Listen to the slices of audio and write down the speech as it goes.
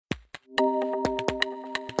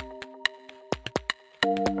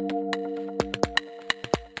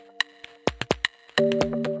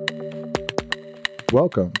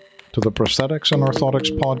Welcome to the Prosthetics and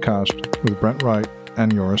Orthotics podcast with Brent Wright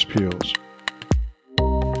and Joris.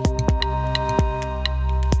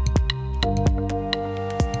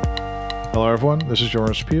 Hello everyone, this is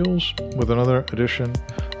Joris with another edition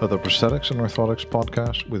of the Prosthetics and Orthotics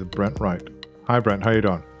podcast with Brent Wright. Hi Brent, how you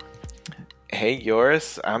doing? Hey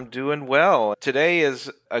Joris, I'm doing well. Today is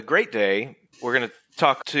a great day. We're going to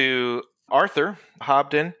talk to Arthur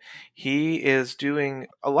Hobden. He is doing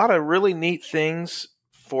a lot of really neat things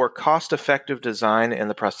for cost-effective design in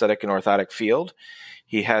the prosthetic and orthotic field.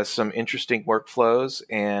 He has some interesting workflows,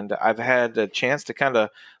 and I've had a chance to kind of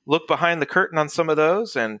look behind the curtain on some of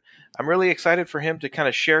those, and I'm really excited for him to kind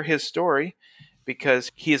of share his story because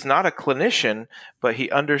he is not a clinician, but he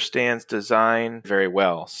understands design very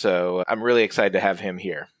well. So I'm really excited to have him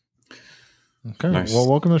here. Okay, Nice. Well,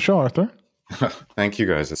 welcome to the show, Arthur. Thank you,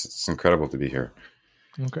 guys. It's incredible to be here.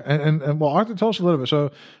 Okay, and well, Arthur, tell us a little bit.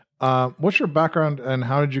 So, what's your background, and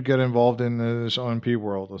how did you get involved in this OMP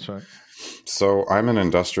world? Let's say. So I'm an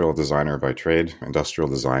industrial designer by trade. Industrial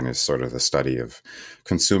design is sort of the study of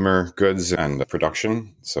consumer goods and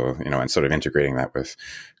production. So, and sort of integrating that with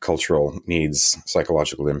cultural needs,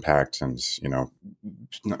 psychological impact, and,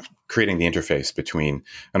 creating the interface between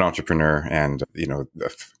an entrepreneur and,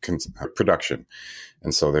 production.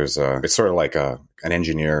 And so it's sort of like an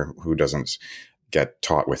engineer who doesn't get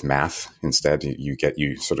taught with math. Instead,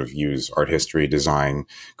 you sort of use art history, design,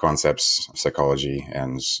 concepts, psychology,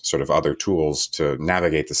 and sort of other tools to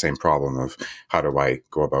navigate the same problem of how do I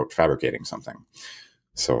go about fabricating something.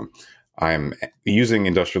 So I'm using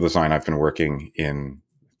industrial design. I've been working in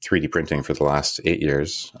 3D printing for the last 8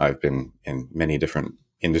 years. I've been in many different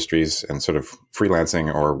industries and sort of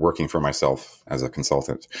freelancing or working for myself as a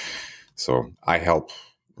consultant. So I help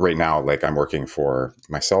right now, like I'm working for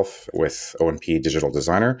myself with OMP Digital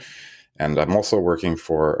Designer, and I'm also working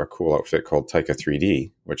for a cool outfit called Taika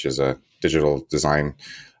 3D, which is a digital design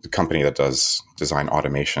company that does design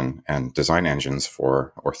automation and design engines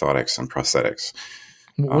for orthotics and prosthetics.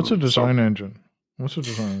 What's a design engine? What's a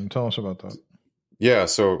design? Tell us about that. Yeah,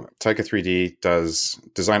 so Taika 3D does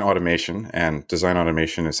design automation, and design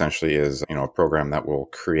automation essentially is, a program that will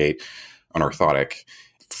create an orthotic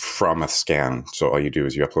from a scan. So all you do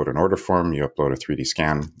is you upload an order form, you upload a 3D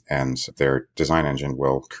scan, and their design engine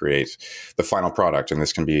will create the final product. And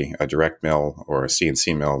this can be a direct mill or a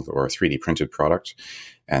CNC milled or a 3D printed product.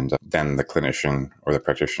 And then the clinician or the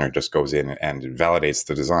practitioner just goes in and validates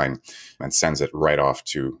the design and sends it right off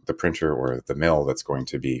to the printer or the mill that's going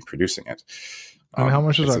to be producing it. And how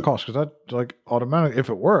much does that cost? Because that, like, automatically, if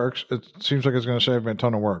it works, it seems like it's going to save me a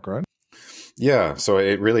ton of work, right? Yeah, so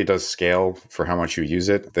it really does scale for how much you use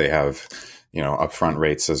it. They have, upfront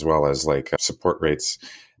rates as well as like support rates,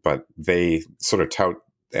 but they sort of tout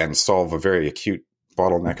and solve a very acute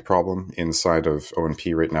bottleneck problem inside of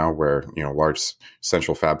OMP right now, where, large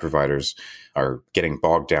central fab providers are getting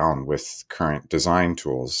bogged down with current design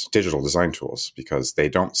tools, digital design tools, because they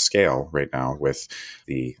don't scale right now with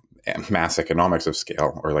the mass economics of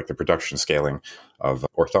scale or like the production scaling of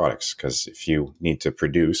orthotics. Because if you need to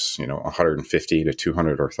produce, 150 to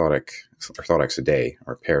 200 orthotics a day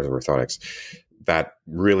or pairs of orthotics, that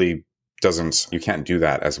really you can't do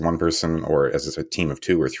that as one person or as a team of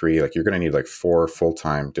 2 or 3. Like you're going to need like 4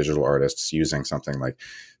 full-time digital artists using something like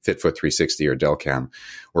FitFoot 360 or Delcam,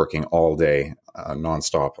 working all day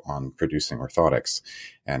nonstop on producing orthotics.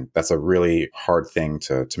 And that's a really hard thing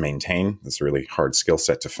to maintain. It's a really hard skill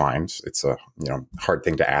set to find. It's a hard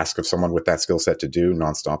thing to ask of someone with that skill set to do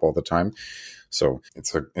nonstop all the time. So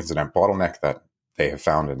it's a bottleneck that they have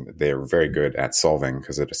found, and they are very good at solving,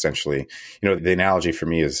 because it essentially, the analogy for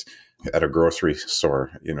me is at a grocery store,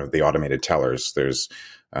 the automated tellers. There's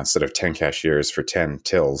instead of 10 cashiers for 10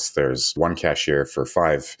 tills, there's 1 cashier for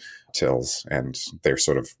 5 tills, and they're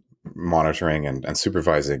sort of monitoring and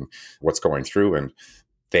supervising what's going through. And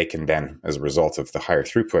they can then, as a result of the higher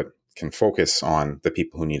throughput, can focus on the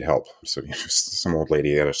people who need help. So some old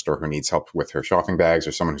lady at a store who needs help with her shopping bags,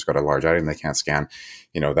 or someone who's got a large item they can't scan,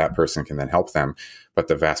 that person can then help them. But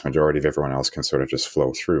the vast majority of everyone else can sort of just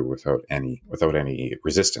flow through without any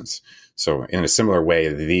resistance. So in a similar way,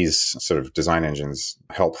 these sort of design engines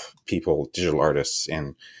help people, digital artists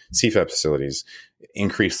in CFAB facilities,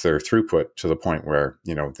 increase their throughput to the point where,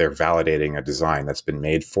 they're validating a design that's been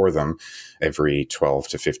made for them every 12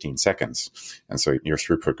 to 15 seconds. And so your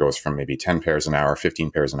throughput goes from maybe 10 pairs an hour,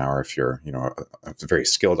 15 pairs an hour if you're, a very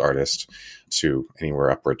skilled artist, to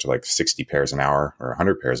anywhere upward to like 60 pairs an hour or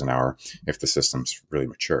 100 pairs an hour if the system's really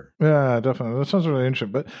mature. Yeah, definitely. That sounds really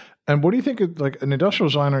interesting. And what do you think of, like, an industrial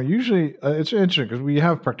designer? Usually, it's interesting because we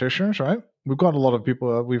have practitioners, right? we've got a lot of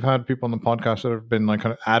people. We've had people on the podcast that have been like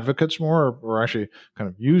kind of advocates more, or actually kind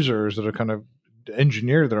of users that are kind of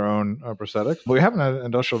engineer their own prosthetic. But we haven't had an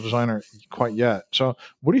industrial designer quite yet. So,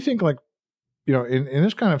 what do you think? Like, in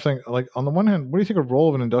this kind of thing, like on the one hand, what do you think a role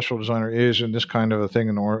of an industrial designer is in this kind of a thing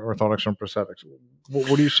in orthotics and prosthetics?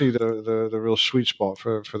 What do you see the real sweet spot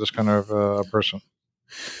for this kind of person?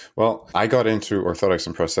 Well, I got into orthotics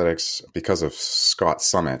and prosthetics because of Scott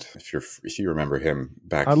Summit. If you remember him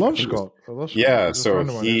back, I love Scott. Yeah, so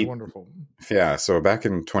he's wonderful. Yeah, so back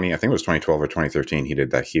in I think it was 2012 or 2013, he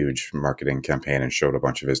did that huge marketing campaign and showed a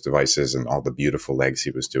bunch of his devices and all the beautiful legs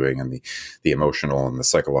he was doing and the emotional and the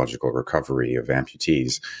psychological recovery of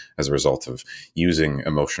amputees as a result of using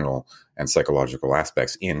emotional and psychological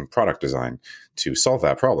aspects in product design to solve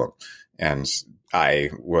that problem. And I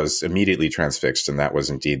was immediately transfixed, and that was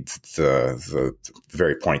indeed the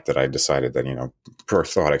very point that I decided that,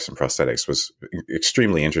 orthotics and prosthetics was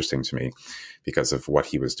extremely interesting to me because of what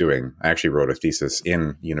he was doing. I actually wrote a thesis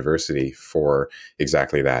in university for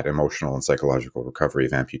exactly that, emotional and psychological recovery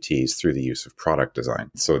of amputees through the use of product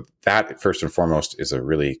design. So that, first and foremost, is a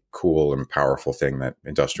really cool and powerful thing that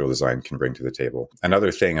industrial design can bring to the table.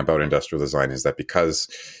 Another thing about industrial design is that because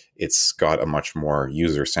it's got a much more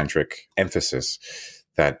user-centric emphasis,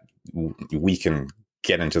 that we can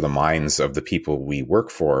get into the minds of the people we work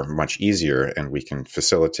for much easier, and we can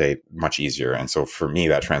facilitate much easier. And so for me,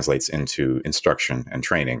 that translates into instruction and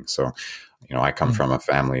training. So, I come from a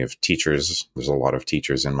family of teachers. There's a lot of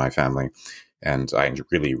teachers in my family, and I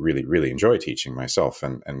really, really, really enjoy teaching myself.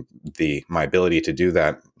 And my ability to do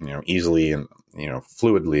that, easily and,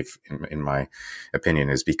 fluidly, in my opinion,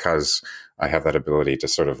 is because I have that ability to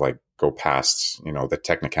sort of like go past, the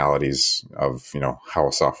technicalities of, how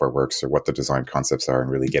a software works or what the design concepts are, and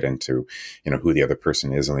really get into, who the other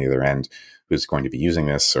person is on the other end, who's going to be using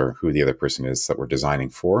this, or who the other person is that we're designing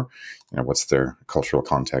for. What's their cultural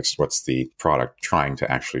context? What's the product trying to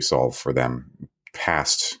actually solve for them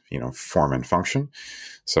past, form and function.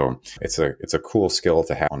 So it's a cool skill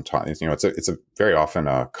to have on top. It's a very often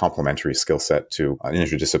a complementary skill set to an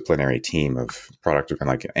interdisciplinary team of product and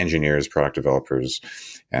like engineers, product developers,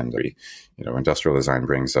 and industrial design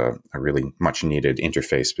brings a really much needed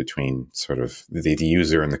interface between sort of the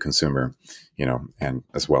user and the consumer, and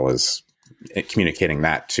as well as communicating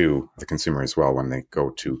that to the consumer as well when they go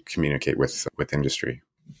to communicate with industry.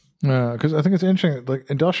 Yeah, because I think it's interesting. Like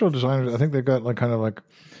industrial designers, I think they've got like kind of like,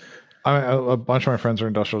 a bunch of my friends are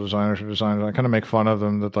industrial designers or designers. I kind of make fun of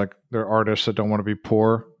them that like they're artists that don't want to be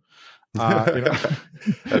poor.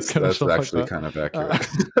 That's actually kind of accurate.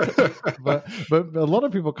 but a lot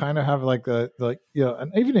of people kind of have like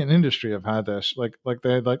and even in industry have had this like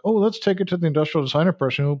they're like, oh, let's take it to the industrial designer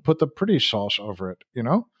person who put the pretty sauce over it,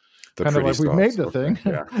 kind of like we've made the thing.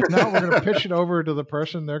 Yeah. Now we're going to pitch it over to the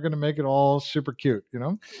person. They're going to make it all super cute,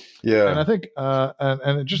 Yeah. And I think,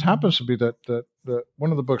 and it just happens to be that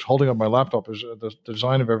one of the books holding up my laptop is the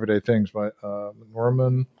Design of Everyday Things by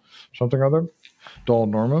Norman something or other, Donald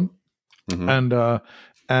Norman. Mm-hmm.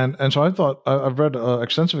 And so I thought I've read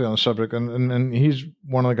extensively on the subject, and he's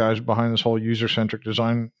one of the guys behind this whole user-centric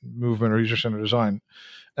design movement or user-centered design.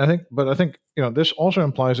 I think this also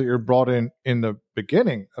implies that you're brought in the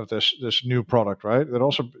beginning of this new product, right? That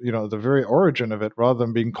also, the very origin of it, rather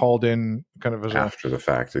than being called in kind of as after the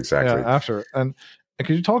fact, exactly. Yeah, after. And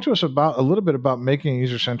could you talk to us a little bit about making a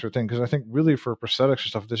user-centered thing? Because I think really for prosthetics and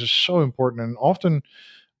stuff, this is so important, and often,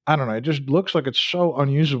 I don't know, it just looks like it's so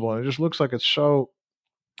unusable, and it just looks like it's so.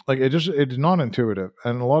 Like it's not intuitive,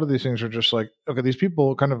 and a lot of these things are just like, okay, these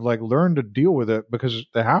people kind of like learn to deal with it because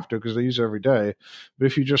they have to, because they use it every day. But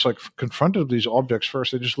if you just like confronted these objects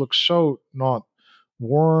first, they just look so not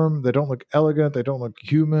warm. They don't look elegant. They don't look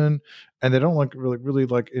human, and they don't look really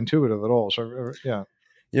like intuitive at all. So yeah,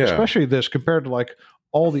 especially this compared to like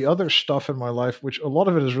all the other stuff in my life, which a lot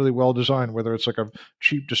of it is really well designed, whether it's like a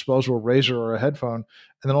cheap disposable razor or a headphone,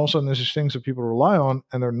 and then all of a sudden there's these things that people rely on,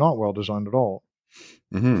 and they're not well designed at all.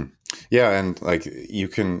 Mm-hmm. Yeah, and like you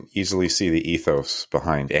can easily see the ethos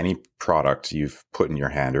behind any product you've put in your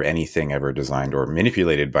hand, or anything ever designed or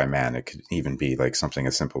manipulated by man. It could even be like something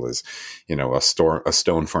as simple as, a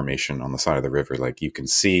stone formation on the side of the river. Like you can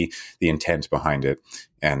see the intent behind it.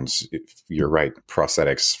 And you're right,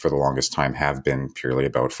 prosthetics for the longest time have been purely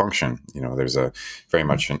about function. There's a very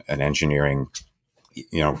much an engineering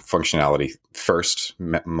functionality first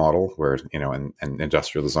model where, and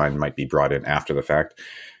industrial design might be brought in after the fact.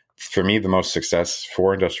 For me, the most success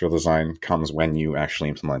for industrial design comes when you actually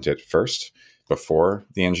implement it first, before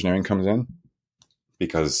the engineering comes in.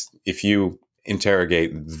 Because if you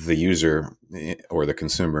interrogate the user or the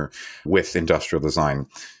consumer with industrial design,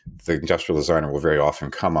 the industrial designer will very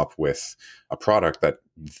often come up with a product that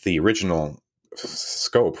the original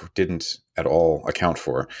scope didn't at all account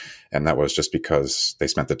for. And that was just because they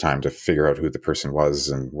spent the time to figure out who the person was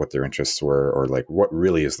and what their interests were, or like what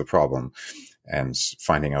really is the problem, and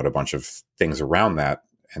finding out a bunch of things around that,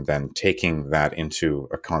 and then taking that into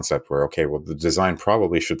a concept where, okay, well, the design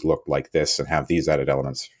probably should look like this and have these added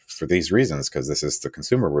elements for these reasons, because this is the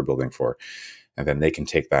consumer we're building for. And then they can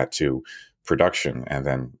take that to production, and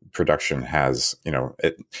then production has,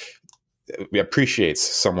 it appreciates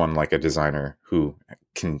someone like a designer who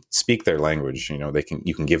can speak their language.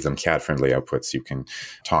 You can give them CAD friendly outputs. You can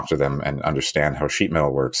talk to them and understand how sheet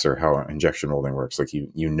metal works or how injection molding works. Like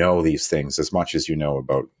you know these things as much as you know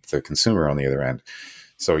about the consumer on the other end.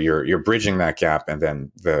 So you're bridging that gap, and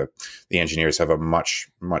then the engineers have a much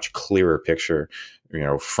clearer picture,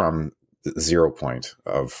 from the 0 point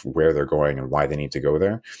of where they're going and why they need to go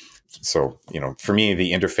there. So, for me,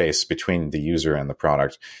 the interface between the user and the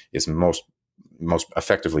product is most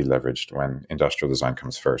effectively leveraged when industrial design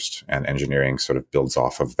comes first, and engineering sort of builds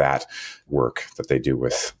off of that work that they do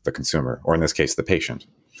with the consumer, or in this case, the patient.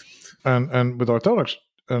 And with orthotics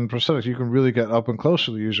and prosthetics, you can really get up and close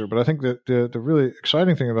to the user. But I think that the really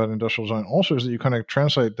exciting thing about industrial design also is that you kind of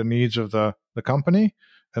translate the needs of the company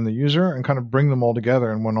and the user and kind of bring them all together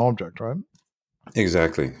in one object, right?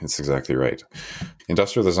 Exactly. It's exactly right.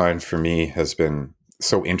 Industrial design for me has been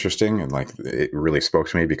so interesting, and like it really spoke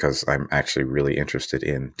to me because I'm actually really interested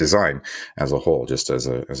in design as a whole, just as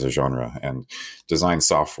a genre, and design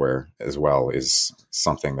software as well is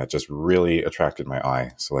something that just really attracted my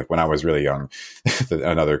eye. So like when I was really young,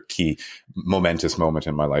 another key momentous moment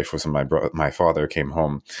in my life was when my father came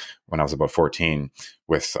home when I was about 14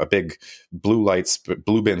 with a big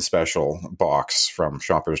blue bin special box from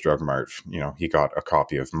Shoppers Drug Mart. He got a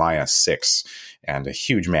copy of Maya 6 and a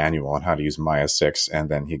huge manual on how to use Maya 6, and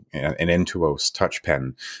then an Intuos touch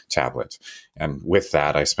pen tablet. And with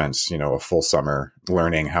that, I spent, a full summer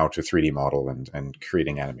learning how to 3D model and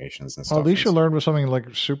creating animations and stuff. At least you learned with something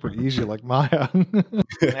like super easy, like Maya.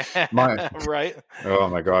 Maya, right? Oh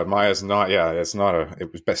my God, Maya's not. Yeah, it's not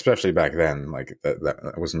it was, especially back then. Like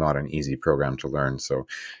that was not an easy program to learn. So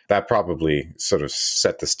that probably sort of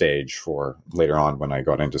set the stage for later on when I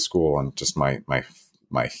got into school and just my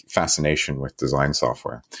fascination with design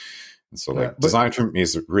software. And so design for me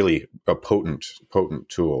is really a potent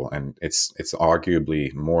tool, and it's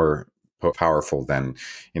arguably more powerful than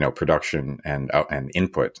production and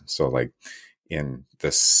input. So like in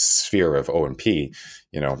the sphere of O&P,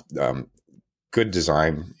 good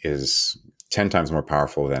design is 10 times more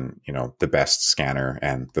powerful than the best scanner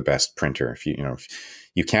and the best printer. If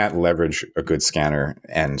you can't leverage a good scanner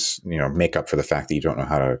and make up for the fact that you don't know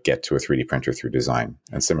how to get to a 3D printer through design.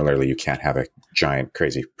 And similarly, you can't have a giant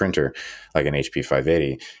crazy printer like an HP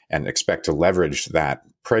 580 and expect to leverage that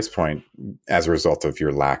price point as a result of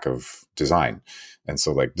your lack of design. And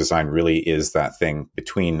so like design really is that thing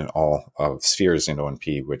between all of spheres in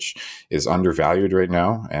O&P, which is undervalued right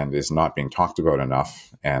now and is not being talked about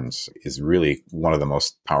enough, and is really one of the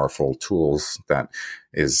most powerful tools that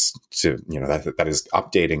is that is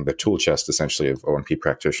updating the tool chest essentially of O&P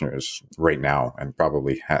practitioners right now, and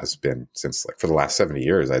probably has been since for the last 70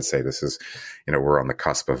 years. I'd say this is, we're on the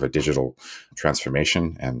cusp of a digital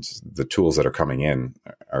transformation, and the tools that are coming in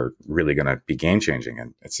are really going to be game changing,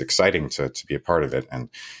 and it's exciting to be a part of it. And,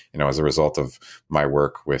 as a result of my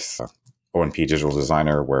work with O&P Digital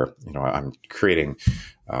Designer, where, I'm creating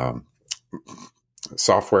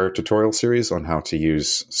software tutorial series on how to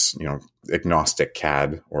use, agnostic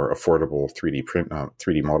CAD or affordable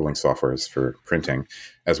 3D modeling softwares for printing,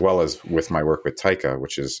 as well as with my work with Taika,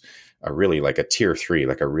 which is really like a tier 3,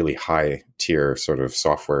 like a really high tier sort of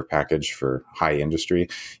software package for high industry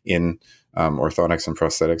in orthotics and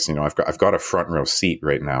prosthetics. I've got a front row seat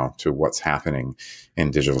right now to what's happening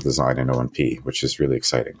in digital design and O&P, which is really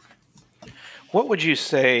exciting. What would you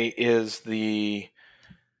say is the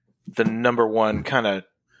number one kind of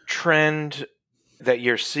trend that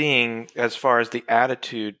you're seeing as far as the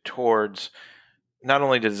attitude towards not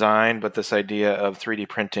only design, but this idea of 3D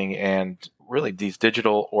printing and really these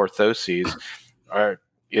digital orthoses?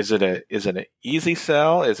 Is it an easy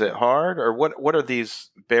sell? Is it hard? Or what are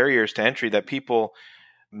these barriers to entry that people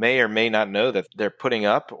may or may not know that they're putting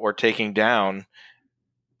up or taking down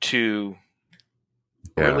to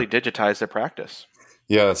really digitize their practice?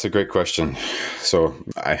 Yeah, that's a great question. So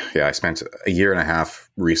I spent a year and a half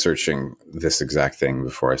researching this exact thing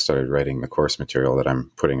before I started writing the course material that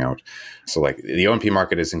I'm putting out. So like the O&P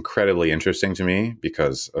market is incredibly interesting to me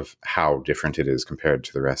because of how different it is compared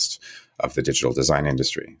to the rest of the digital design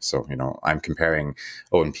industry. So, I'm comparing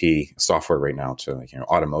O&P software right now to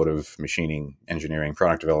automotive, machining, engineering,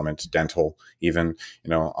 product development, dental, even,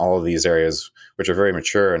 all of these areas which are very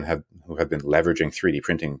mature and who have been leveraging 3D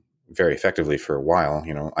printing very effectively for a while.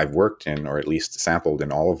 I've worked in, or at least sampled in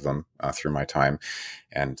all of them through my time.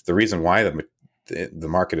 And the reason why the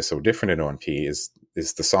market is so different in O&P is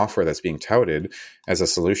the software that's being touted as a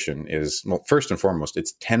solution is, well, first and foremost,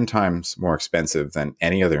 it's 10 times more expensive than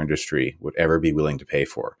any other industry would ever be willing to pay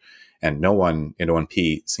for. And no one in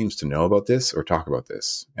O&P seems to know about this or talk about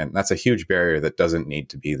this. And that's a huge barrier that doesn't need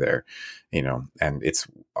to be there, and it's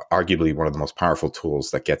arguably one of the most powerful tools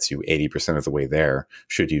that gets you 80% of the way there,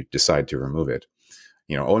 should you decide to remove it.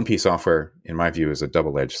 O&P software, in my view, is a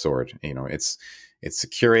double-edged sword. It's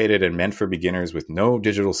curated and meant for beginners with no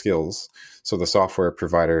digital skills. So the software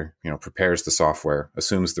provider, prepares the software,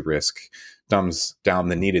 assumes the risk, dumbs down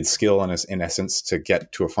the needed skill in essence to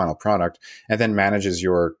get to a final product, and then manages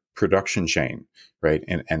your production chain, right?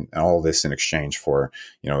 And all this in exchange for,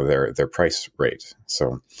 their price rate.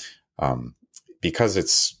 So because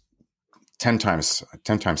it's 10 times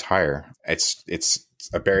higher, it's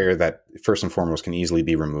a barrier that first and foremost can easily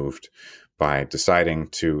be removed by deciding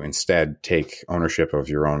to instead take ownership of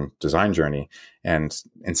your own design journey and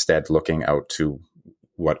instead looking out to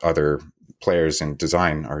what other players in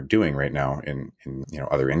design are doing right now in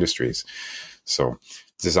other industries. So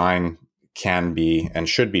design can be and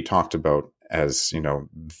should be talked about as,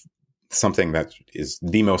 something that is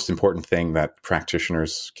the most important thing that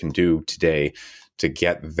practitioners can do today to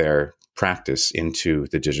get their practice into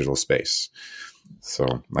the digital space. So,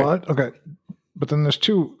 but then there's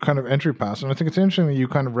two kind of entry paths, and I think it's interesting that you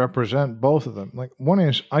kind of represent both of them. Like, one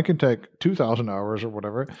is I can take 2,000 hours or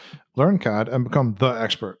whatever, learn CAD, and become the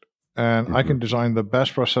expert, and I can design the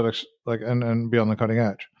best prosthetics, and be on the cutting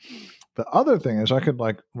edge. The other thing is I could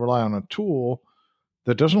rely on a tool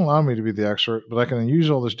that doesn't allow me to be the expert, but I can use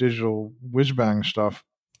all this digital whiz bang stuff.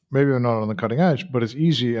 Maybe I'm not on the cutting edge, but it's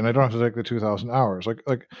easy, and I don't have to take the 2,000 hours.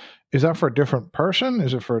 Is that for a different person?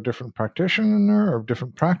 Is it for a different practitioner or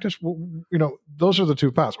different practice? Well, those are the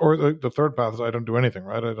two paths. Or the third path is I don't do anything,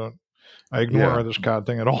 right? I ignore this CAD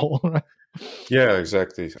thing at all. Right? Yeah,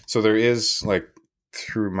 exactly. So there is,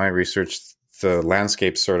 through my research, the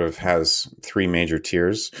landscape sort of has three major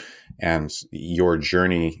tiers, and your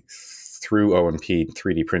journey through O&P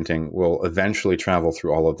 3D printing will eventually travel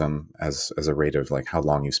through all of them as a rate of how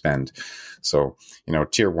long you spend. So,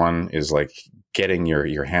 tier one is getting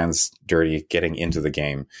your hands dirty, getting into the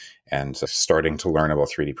game and starting to learn about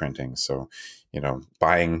 3D printing. So,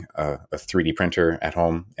 buying a 3D printer at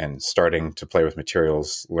home and starting to play with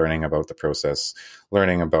materials, learning about the process,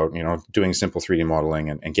 learning about, doing simple 3D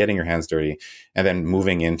modeling and getting your hands dirty, and then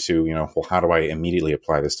moving into, well, how do I immediately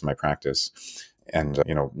apply this to my practice? And,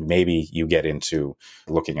 maybe you get into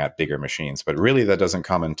looking at bigger machines, but really that doesn't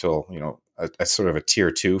come until, a sort of a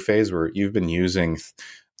tier two phase where you've been using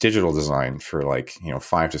digital design for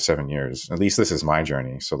 5 to 7 years. At least this is my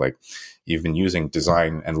journey. So you've been using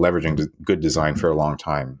design and leveraging good design for a long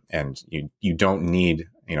time, and you don't need,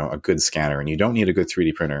 a good scanner, and you don't need a good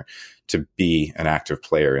 3D printer to be an active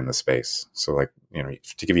player in the space. So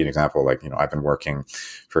to give you an example, I've been working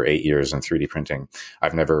for 8 years in 3D printing.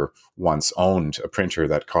 I've never once owned a printer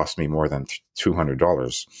that cost me more than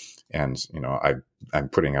 $200. And, I'm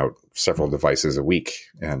putting out several devices a week,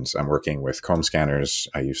 and I'm working with comb scanners.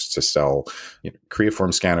 I used to sell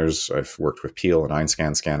Creaform scanners. I've worked with Peel and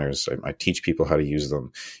Einscan scanners. I teach people how to use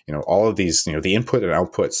them. All of these, the input and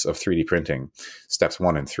outputs of 3D printing, steps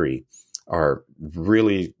 1 and 3, are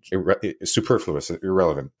really superfluous,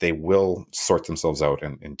 irrelevant. They will sort themselves out,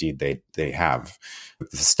 and indeed they have.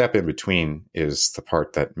 But the step in between is the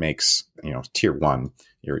part that makes, tier one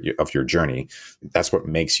of your journey. That's what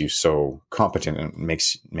makes you so competent and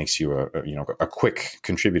makes you a quick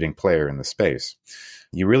contributing player in the space.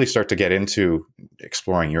 You really start to get into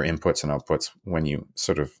exploring your inputs and outputs when you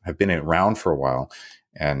sort of have been around for a while,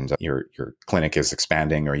 and your clinic is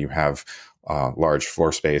expanding, or you have large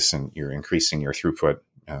floor space and you're increasing your throughput.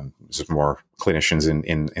 There's more clinicians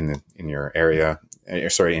in your area,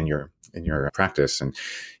 in your practice, and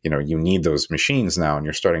you need those machines now, and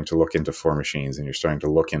you're starting to look into 4 machines, and you're starting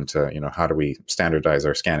to look into how do we standardize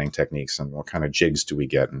our scanning techniques, and what kind of jigs do we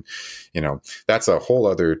get, and that's a whole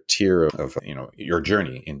other tier of your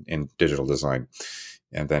journey in digital design.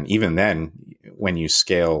 And then even then, when you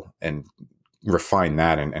scale and refine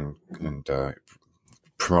that and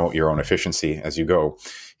promote your own efficiency as you go.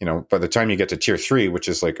 By the time you get to tier 3, which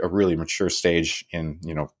is like a really mature stage in,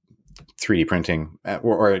 3D printing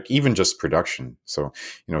or even just production. So,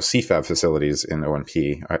 CFAB facilities in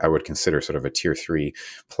ONP, I would consider sort of a tier 3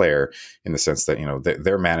 player in the sense that,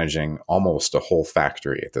 they're managing almost a whole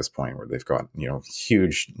factory at this point where they've got,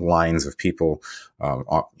 huge lines of people,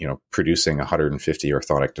 producing 150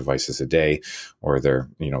 orthotic devices a day, or they're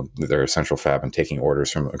a central fab and taking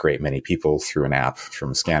orders from a great many people through an app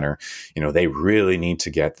from a scanner. They really need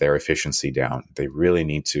to get their efficiency down. They really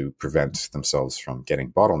need to prevent themselves from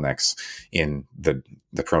getting bottlenecks in the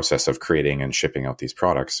process of creating and shipping out these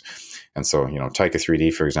products. And so, Taika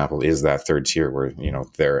 3D, for example, is that third tier where,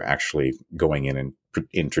 they're actually going in and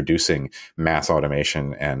introducing mass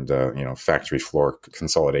automation and, factory floor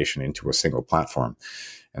consolidation into a single platform.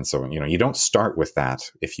 And so, you don't start with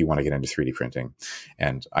that if you want to get into 3D printing.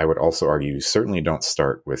 And I would also argue you certainly don't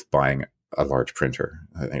start with buying a large printer.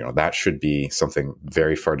 That should be something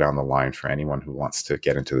very far down the line for anyone who wants to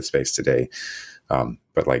get into the space today.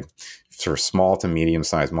 But like sort of small to medium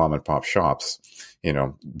sized mom and pop shops,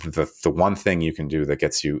 the one thing you can do that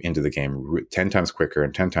gets you into the game 10 times quicker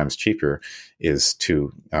and 10 times cheaper is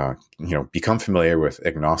to, become familiar with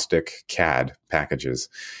agnostic CAD packages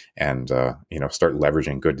and, start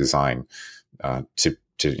leveraging good design, to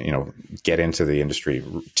get into the industry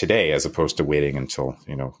today, as opposed to waiting until,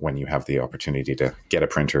 when you have the opportunity to get a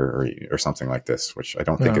printer or something like this, which I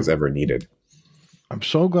don't think is ever needed. I'm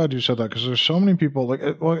so glad you said that, because there's so many people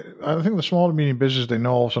I think the small to medium business, they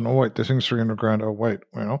know all of a sudden, oh wait, this thing's $300,000. Oh wait,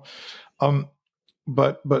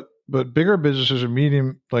 but bigger businesses and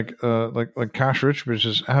medium, like cash rich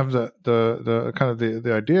businesses have the kind of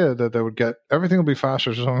the idea that they would get everything will be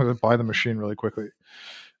faster as long as they buy the machine really quickly.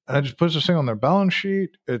 And it just puts this thing on their balance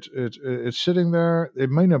sheet. It's sitting there. It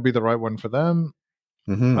might not be the right one for them.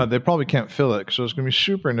 Mm-hmm. They probably can't fill it, so it's going to be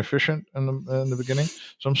super inefficient in the beginning.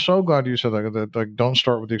 So I'm so glad you said that don't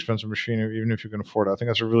start with the expensive machine, even if you can afford it. I think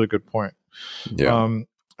that's a really good point. Yeah.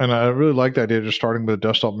 And I really like the idea of just starting with a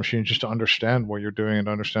desktop machine just to understand what you're doing and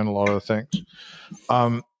understand a lot of the things.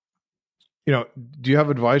 Do you have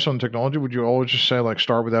advice on technology? Would you always just say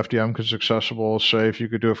start with FDM because it's accessible, safe? You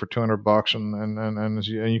could do it for $200 and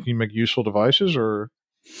you can make useful devices, or?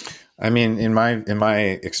 I mean, in my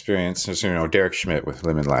experience, Derek Schmidt with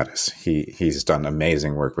Limit Lattice, he's done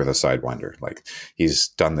amazing work with a Sidewinder. He's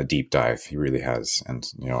done the deep dive. He really has.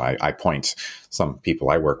 And, I point some people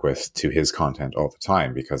I work with to his content all the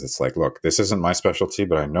time because it's look, this isn't my specialty,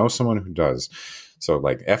 but I know someone who does. So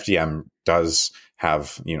FDM does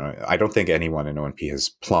have, I don't think anyone in ONP has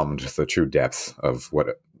plumbed the true depth of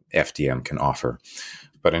what FDM can offer.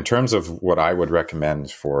 But in terms of what I would recommend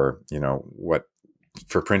for,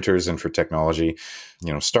 for printers and for technology,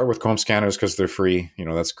 start with comb scanners because they're free.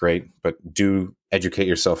 That's great. But do educate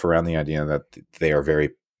yourself around the idea that they are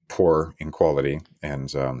very poor in quality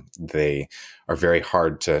and they are very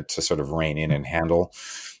hard to sort of rein in and handle.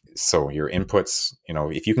 So your inputs,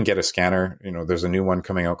 if you can get a scanner, there's a new one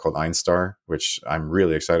coming out called Einstar, which I'm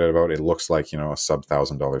really excited about. It looks like, a sub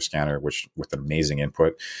 $1,000 scanner, which with amazing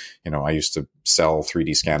input. I used to sell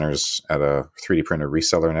 3D scanners at a 3D printer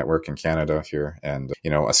reseller network in Canada here. And,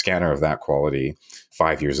 a scanner of that quality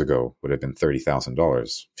 5 years ago would have been $30,000,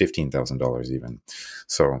 $15,000 even.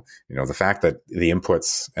 So, the fact that the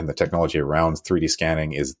inputs and the technology around 3D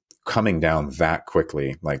scanning is coming down that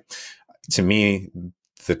quickly, to me,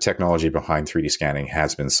 the technology behind 3D scanning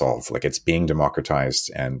has been solved. It's being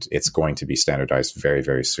democratized and it's going to be standardized very,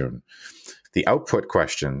 very soon. The output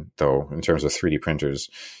question, though, in terms of 3D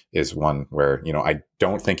printers is one where, I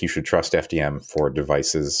don't think you should trust FDM for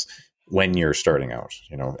devices when you're starting out.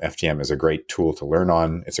 FDM is a great tool to learn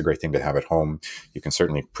on. It's a great thing to have at home. You can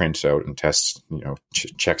certainly print out and test,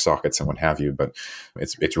 check sockets and what have you, but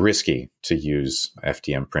it's risky to use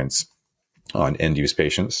FDM prints on end-use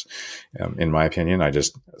patients. In my opinion,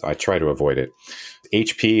 I try to avoid it.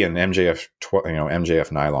 HP and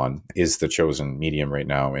MJF nylon is the chosen medium right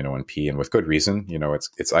now in ONP, and with good reason.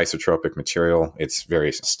 It's isotropic material. It's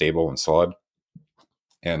very stable and solid.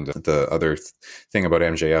 And the other thing about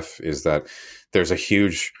MJF is that there's a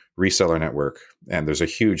huge reseller network and there's a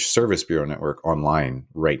huge service bureau network online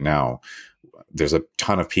right now. There's a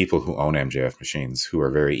ton of people who own MJF machines who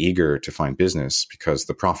are very eager to find business because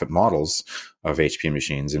the profit models of HP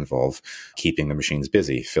machines involve keeping the machines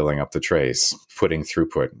busy, filling up the trays, putting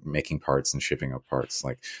throughput, making parts and shipping out parts.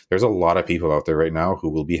 There's a lot of people out there right now who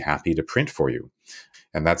will be happy to print for you.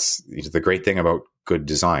 And that's the great thing about good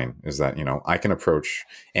design is that, I can approach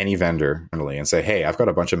any vendor and say, hey, I've got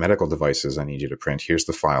a bunch of medical devices I need you to print. Here's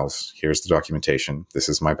the files. Here's the documentation. This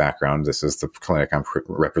is my background. This is the clinic I'm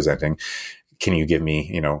representing. can you give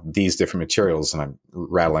me, these different materials? And I'm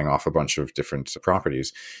rattling off a bunch of different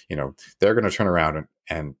properties. They're going to turn around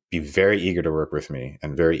and be very eager to work with me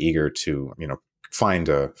and very eager to, find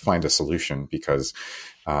a solution because,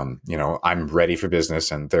 I'm ready for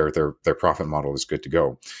business and their profit model is good to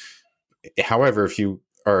go. However, if you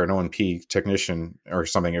are an O&P technician or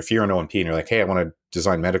something, if you're an O&P and you're like, hey, I want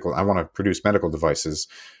to produce medical devices,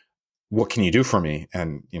 what can you do for me?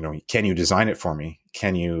 And, can you design it for me?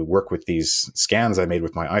 Can you work with these scans I made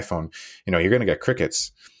with my iPhone? You're going to get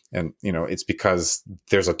crickets. And, it's because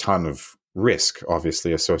there's a ton of risk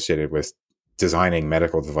obviously associated with designing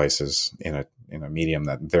medical devices in a medium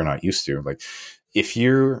that they're not used to. Like if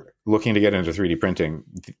you're looking to get into 3D printing,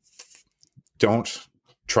 don't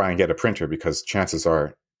try and get a printer because chances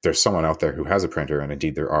are there's someone out there who has a printer, and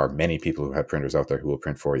indeed there are many people who have printers out there who will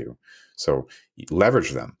print for you. So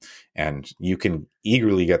leverage them, and you can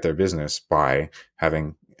eagerly get their business by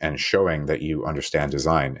having and showing that you understand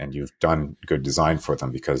design and you've done good design for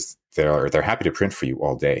them, because they're happy to print for you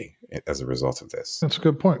all day as a result of this. That's a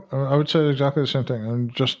good point. I would say exactly the same thing.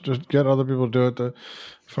 And just get other people to do it.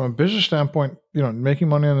 From a business standpoint, making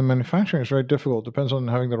money on the manufacturing is very difficult. It depends on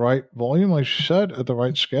having the right volume, like you said, at the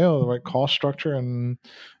right scale, the right cost structure, and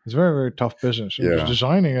it's a very, very tough business. Just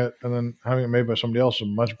designing it and then having it made by somebody else is a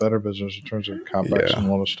much better business in terms of capex and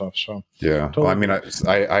all this stuff. So totally. Well, I mean,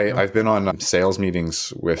 I've been on sales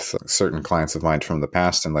meetings with certain clients of mine from the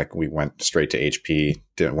past, and like we went straight to HP,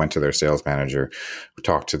 went to their sales manager,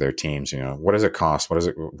 talked to their teams. What does it cost?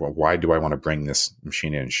 Why do I want to bring this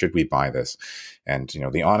machine in? Should we buy this? And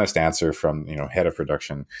the honest answer from head of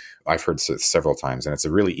production, I've heard several times, and it's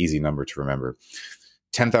a really easy number to remember: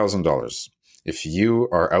 $10,000. If you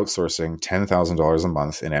are outsourcing $10,000 a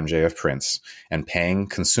month in MJF prints and paying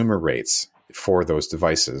consumer rates for those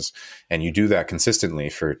devices, and you do that consistently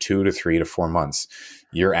for 2 to 3 to 4 months,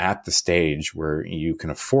 you're at the stage where you can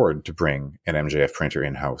afford to bring an MJF printer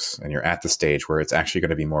in-house, and you're at the stage where it's actually going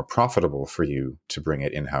to be more profitable for you to bring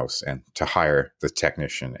it in-house and to hire the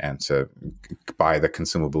technician and to buy the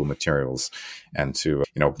consumable materials and to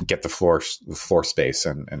get the floor space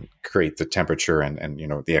and create the temperature and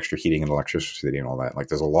the extra heating and electricity and all that. Like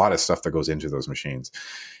there's a lot of stuff that goes into those machines.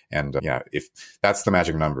 And if that's the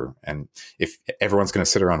magic number, and if everyone's going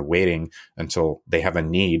to sit around waiting until they have a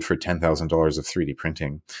need for $10,000 of 3D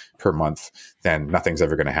printing per month, then nothing's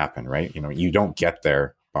ever going to happen, right? You don't get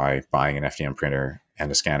there by buying an FDM printer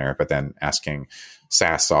and a scanner, but then asking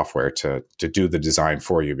SaaS software to do the design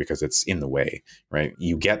for you because it's in the way, right?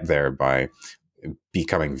 You get there by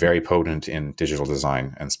becoming very potent in digital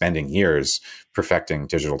design and spending years perfecting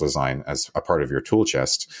digital design as a part of your tool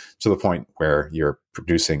chest, to the point where you're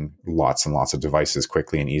producing lots and lots of devices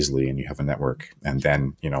quickly and easily, and you have a network. And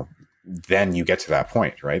then, then you get to that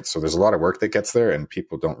point, right? So there's a lot of work that gets there, and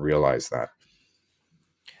people don't realize that.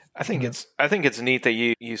 I think it's neat that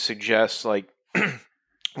you suggest like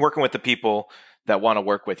working with the people that want to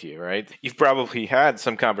work with you, right? You've probably had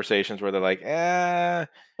some conversations where they're like,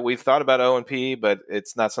 we've thought about O&P, but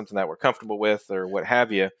it's not something that we're comfortable with or what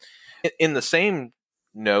have you. In the same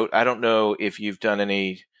note, I don't know if you've done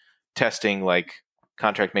any testing like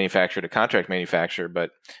contract manufacturer to contract manufacturer, but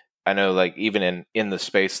I know like even in the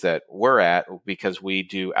space that we're at, because we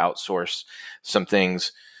do outsource some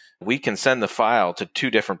things, we can send the file to 2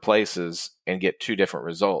 different places and get 2 different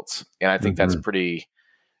results. And I think that's pretty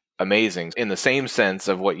amazing, in the same sense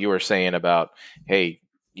of what you were saying about, hey,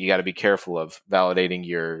 you got to be careful of validating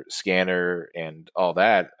your scanner and all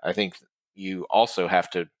that. I think you also have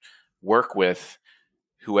to work with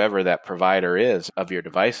whoever that provider is of your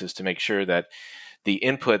devices to make sure that the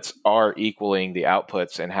inputs are equaling the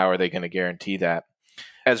outputs, and how are they going to guarantee that,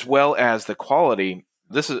 as well as the quality.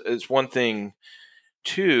 This is one thing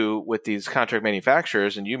too with these contract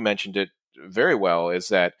manufacturers, and you mentioned it very well, is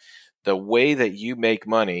that the way that you make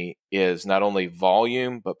money is not only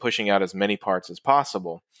volume, but pushing out as many parts as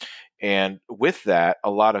possible. And with that, a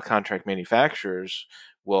lot of contract manufacturers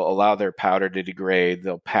will allow their powder to degrade.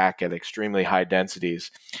 They'll pack at extremely high densities.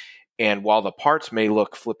 And while the parts may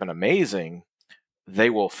look flippin' amazing, they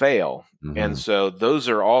will fail. And so those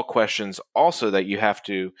are all questions also that you have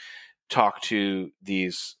to talk to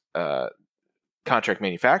these contract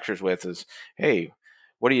manufacturers with is, hey,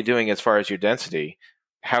 what are you doing as far as your density?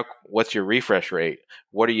 What's your refresh rate?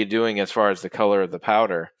 What are you doing as far as the color of the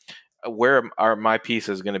powder? Where are my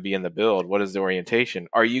pieces going to be in the build? What is the orientation?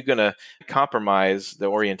 Are you going to compromise the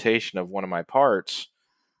orientation of one of my parts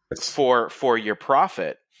for your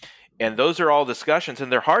profit? And those are all discussions,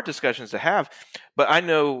 and they're hard discussions to have. But I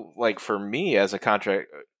know, like for me as a contract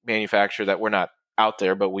manufacturer, that we're not out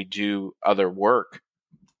there, but we do other work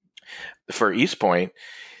for East Point.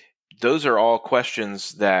 those are all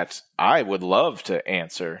questions that I would love to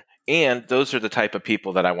answer. And those are the type of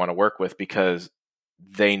people that I want to work with because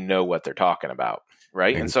they know what they're talking about,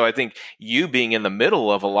 right? And so I think you being in the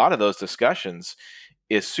middle of a lot of those discussions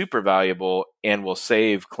is super valuable and will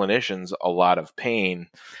save clinicians a lot of pain.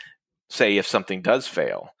 Say if something does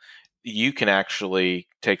fail, you can actually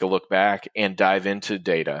take a look back and dive into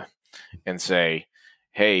data and say,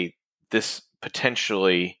 hey, this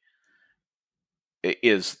potentially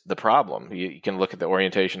is the problem. You can look at the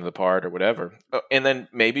orientation of the part or whatever, and then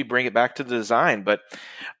maybe bring it back to the design. But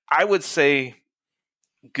I would say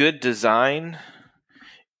good design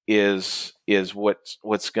is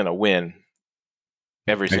what's going to win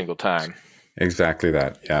every single time. Exactly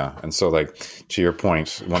that. Yeah. And so like to your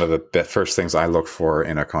point, one of the first things I look for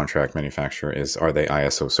in a contract manufacturer is, are they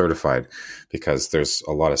ISO certified? Because there's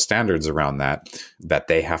a lot of standards around that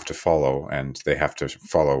they have to follow, and they have to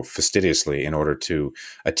follow fastidiously in order to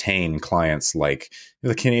attain clients like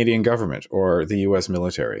the Canadian government or the US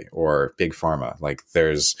military or big pharma. Like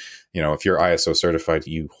there's, if you're ISO certified,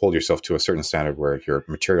 you hold yourself to a certain standard where your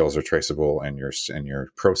materials are traceable and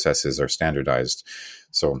your processes are standardized.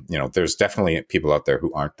 So, there's definitely people out there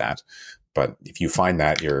who aren't that. But if you find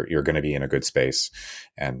that, you're going to be in a good space.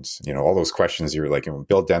 And, all those questions, you're like,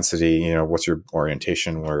 build density, what's your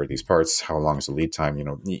orientation? Where are these parts? How long is the lead time?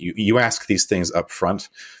 You ask these things up front,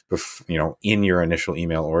 in your initial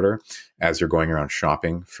email order as you're going around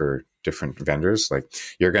shopping for different vendors. Like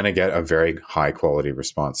you're going to get a very high quality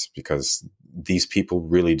response because these people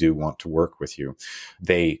really do want to work with you.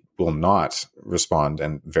 They will not respond,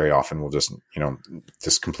 and very often will just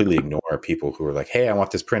completely ignore people who are like, hey, I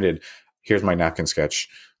want this printed. Here's my napkin sketch.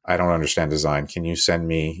 I don't understand design. Can you send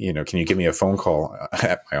me, can you give me a phone call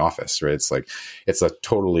at my office? Right. It's like, it's a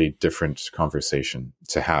totally different conversation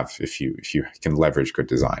to have if you can leverage good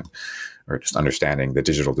design or just understanding the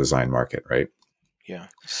digital design market. Right. Yeah.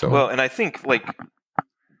 Well, and I think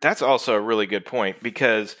that's also a really good point,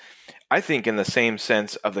 because I think in the same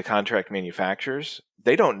sense of the contract manufacturers,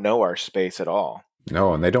 they don't know our space at all.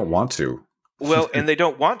 No, and they don't want to. Well, and they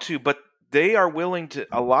don't want to, but they are willing to,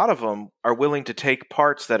 a lot of them are willing to take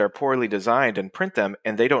parts that are poorly designed and print them,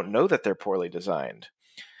 and they don't know that they're poorly designed.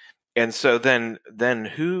 And so then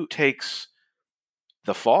who takes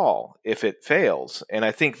the fall if it fails? And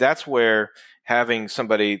I think that's where having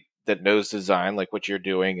somebody that knows design, like what you're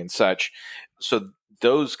doing and such, so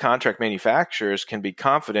those contract manufacturers can be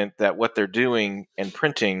confident that what they're doing and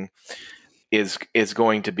printing is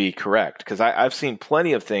going to be correct. Because I've seen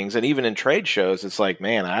plenty of things, and even in trade shows, it's like,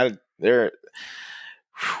 man, I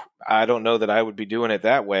don't know that I would be doing it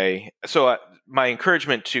that way. So my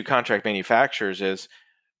encouragement to contract manufacturers is,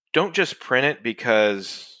 don't just print it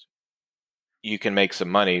because you can make some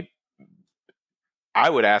money. I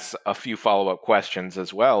would ask a few follow-up questions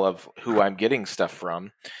as well of who I'm getting stuff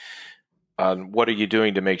from. What are you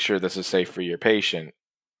doing to make sure this is safe for your patient?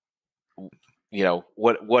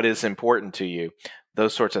 What is important to you?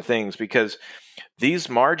 Those sorts of things, because these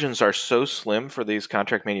margins are so slim for these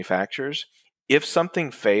contract manufacturers. If something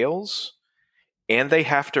fails and they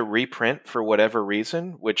have to reprint for whatever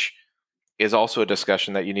reason, which is also a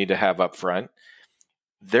discussion that you need to have up front,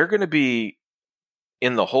 they're going to be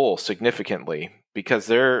in the hole significantly because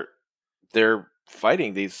they're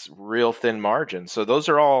fighting these real thin margins. So those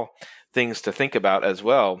are all things to think about as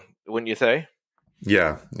well, wouldn't you say?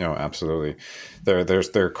 Yeah, absolutely.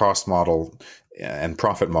 Their cost model and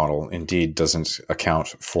profit model indeed doesn't account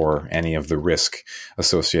for any of the risk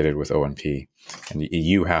associated with O&P, and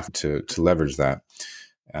you have to leverage that.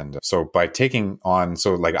 And so by taking on,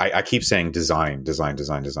 I keep saying design.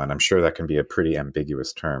 I'm sure that can be a pretty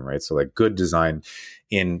ambiguous term, right? So like good design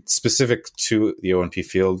in specific to the O&P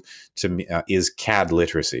field to me is CAD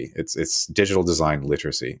literacy. It's digital design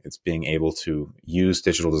literacy. It's being able to use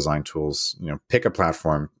digital design tools, pick a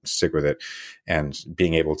platform, stick with it, and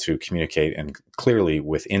being able to communicate and clearly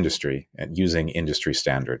with industry and using industry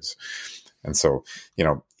standards. And so,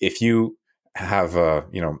 if you have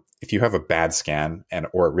a bad scan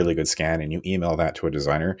or a really good scan and you email that to a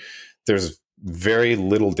designer, there's very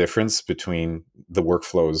little difference between the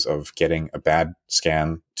workflows of getting a bad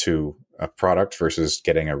scan to a product versus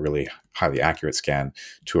getting a really highly accurate scan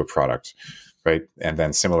to a product, right? And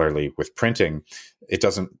then similarly with printing, it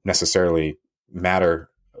doesn't necessarily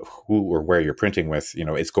matter who or where you're printing with.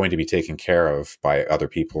 It's going to be taken care of by other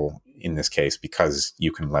people in this case because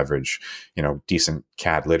you can leverage, decent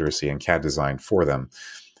CAD literacy and CAD design for them.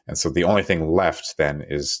 And so the only thing left then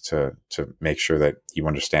is to make sure that you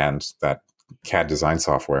understand that CAD design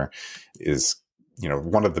software is,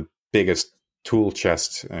 one of the biggest tool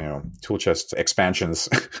chest expansions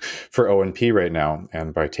for O&P right now.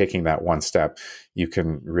 And by taking that one step, you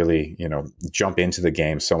can really, jump into the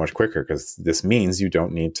game so much quicker, because this means you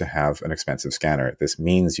don't need to have an expensive scanner. This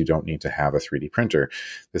means you don't need to have a 3D printer.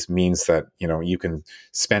 This means that, you can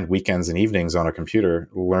spend weekends and evenings on a computer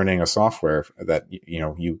learning a software that,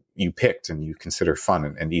 you picked and you consider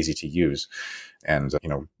fun and easy to use, and,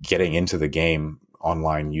 getting into the game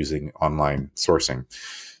online using online sourcing.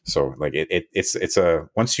 So like it's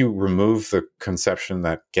once you remove the conception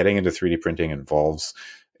that getting into 3D printing involves,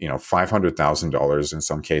 $500,000 in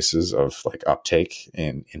some cases of like uptake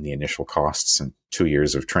in the initial costs and 2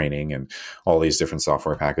 years of training and all these different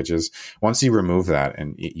software packages. Once you remove that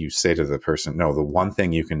and you say to the person, no, the one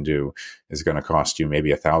thing you can do is going to cost you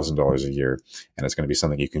maybe $1,000 a year. And it's going to be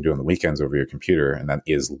something you can do on the weekends over your computer. And that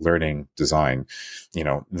is learning design.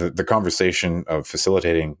 The conversation of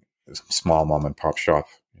facilitating small mom and pop shop,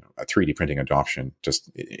 a 3D printing adoption just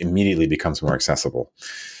immediately becomes more accessible.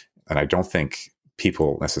 And I don't think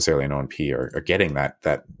people necessarily in O&P are getting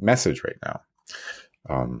that message right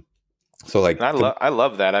now. I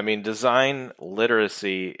love that. I mean, design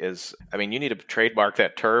literacy is, you need to trademark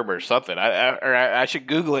that term or something. I should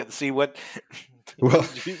Google it and see what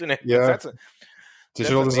using it. Yeah.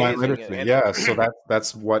 Digital design literacy. Yeah. So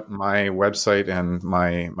that's what my website and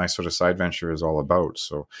my sort of side venture is all about.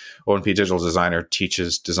 So O&P Digital Designer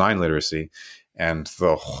teaches design literacy. And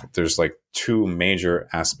there's like two major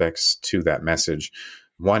aspects to that message.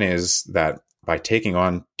 One is that by taking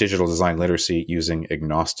on digital design literacy using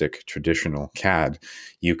agnostic traditional CAD,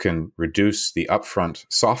 you can reduce the upfront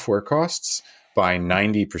software costs by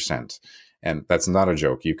 90%. And that's not a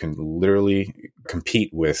joke. You can literally compete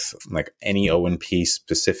with like any O&P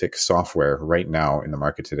specific software right now in the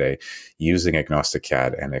market today using agnostic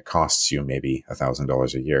CAD, and it costs you maybe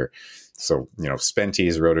 $1,000 a year. So,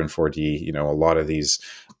 Spenty's, Rodin 4D, a lot of these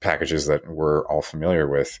packages that we're all familiar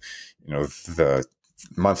with, the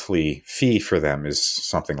monthly fee for them is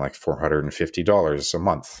something like $450 a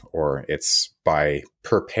month, or it's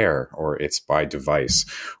per pair, or it's by device,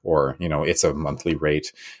 or, it's a monthly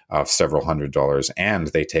rate of several $100s, and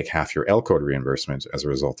they take half your L code reimbursement as a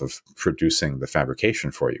result of producing the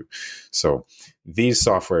fabrication for you. So these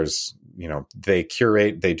softwares, they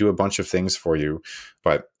curate, they do a bunch of things for you,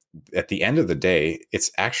 but at the end of the day,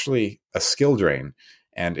 it's actually a skill drain.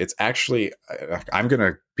 And it's actually, I'm going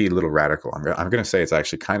to be a little radical. I'm going to say it's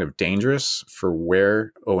actually kind of dangerous for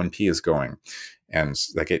where O&P is going. And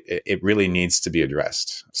like it really needs to be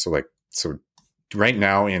addressed. So right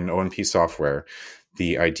now in O&P software,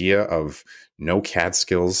 the idea of no CAD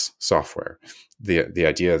skills software, the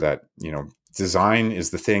idea that, design is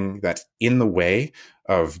the thing that's in the way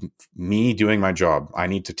of me doing my job. I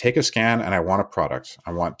need to take a scan and I want a product.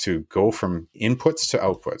 I want to go from inputs to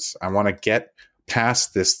outputs. I want to get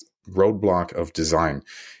past this roadblock of design.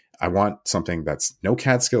 I want something that's no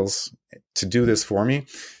CAD skills to do this for me.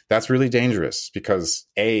 That's really dangerous because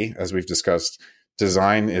as we've discussed,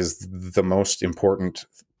 design is the most important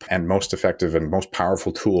and most effective and most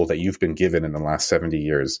powerful tool that you've been given in the last 70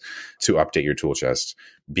 years to update your tool chest.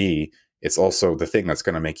 B, it's also the thing that's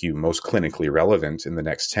going to make you most clinically relevant in the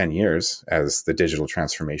next 10 years as the digital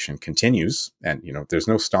transformation continues. And, there's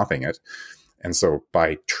no stopping it. And so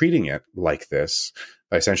by treating it like this,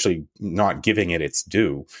 by essentially not giving it its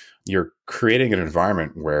due, you're creating an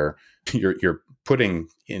environment where you're putting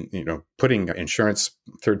insurance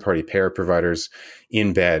third-party payer providers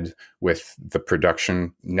in bed with the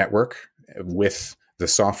production network, with the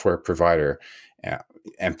software provider,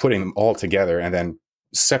 and putting them all together and then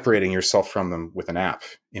separating yourself from them with an app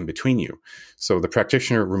in between you. So the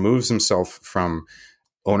practitioner removes himself from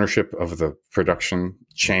ownership of the production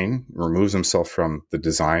chain, removes himself from the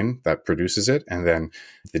design that produces it, and then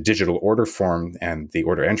the digital order form and the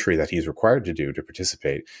order entry that he's required to do to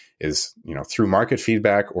participate is, through market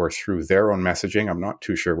feedback or through their own messaging. I'm not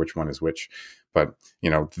too sure which one is which, but,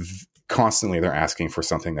 constantly they're asking for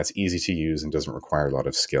something that's easy to use and doesn't require a lot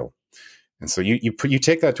of skill. And so you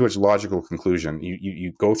take that to its logical conclusion.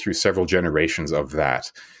 You go through several generations of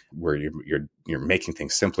that, where you're making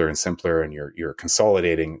things simpler and simpler, and you're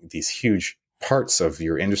consolidating these huge parts of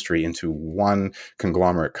your industry into one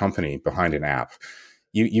conglomerate company behind an app.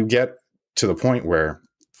 You get to the point where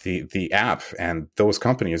the app and those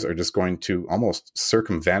companies are just going to almost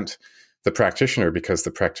circumvent the practitioner, because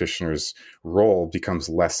the practitioner's role becomes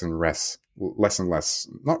less and less,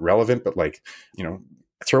 not relevant, but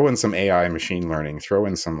throw in some AI machine learning, throw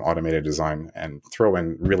in some automated design, and throw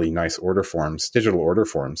in really nice order forms, digital order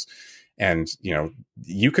forms. And,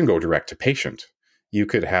 you can go direct to patient. you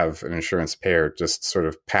could have an insurance payer just sort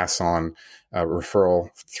of pass on a referral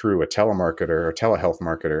through a telemarketer or telehealth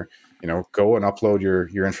marketer, go and upload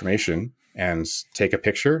your information and take a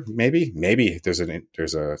picture. Maybe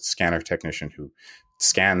there's a scanner technician who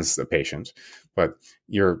scans the patient, but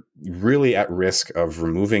you're really at risk of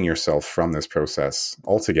removing yourself from this process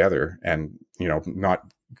altogether, and not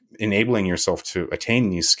enabling yourself to attain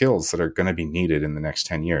these skills that are going to be needed in the next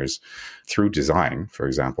 10 years through design, for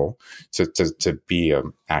example, to be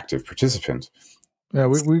an active participant. Yeah,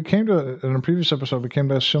 we came to, in a previous episode, we came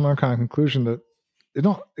to a similar kind of conclusion that it's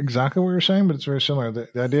not exactly what you're saying, but it's very similar. The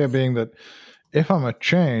idea being that if I'm a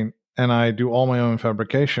chain and I do all my own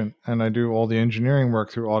fabrication and I do all the engineering work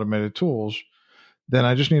through automated tools, then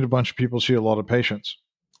I just need a bunch of people to see a lot of patients.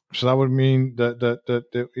 So that would mean that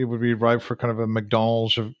it would be ripe for kind of a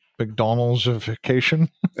McDonald'sification.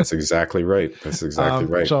 That's exactly right.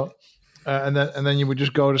 Right. So, and then you would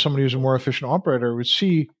just go to somebody who's a more efficient operator, would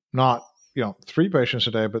see not 3 patients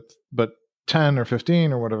a day, but 10 or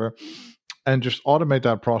 15 or whatever, and just automate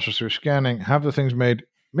that process through scanning, have the things made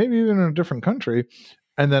maybe even in a different country,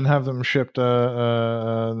 and then have them shipped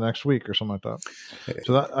next week or something like that.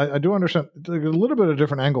 So that I do understand a little bit of a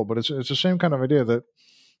different angle, but it's the same kind of idea that,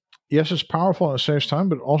 yes, it's powerful and it saves time,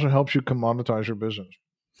 but it also helps you commoditize your business.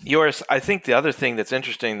 Joris, I think the other thing that's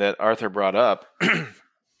interesting that Arthur brought up,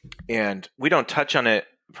 and we don't touch on it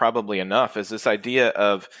probably enough, is this idea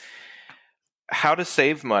of how to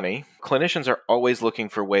save money. Clinicians are always looking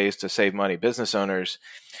for ways to save money, business owners,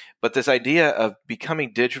 but this idea of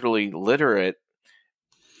becoming digitally literate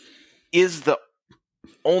is the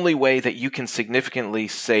only way that you can significantly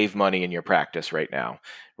save money in your practice right now.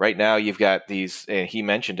 Right now, you've got these, he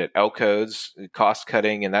mentioned it, L codes, cost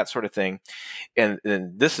cutting, and that sort of thing. And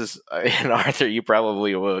this is, and Arthur, you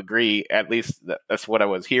probably will agree, at least that's what I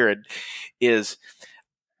was hearing, is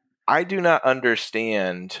I do not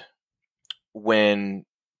understand when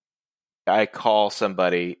I call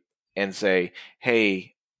somebody and say,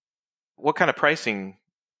 hey, what kind of pricing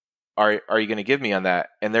are you going to give me on that?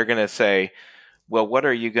 And they're going to say, well, what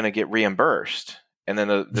are you going to get reimbursed? And then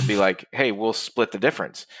they'll be like, hey, we'll split the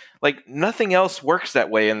difference. Like, nothing else works that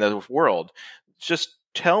way in the world. Just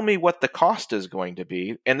tell me what the cost is going to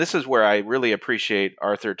be. And this is where I really appreciate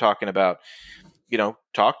Arthur talking about,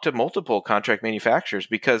 talk to multiple contract manufacturers,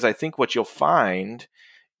 because I think what you'll find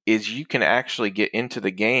is you can actually get into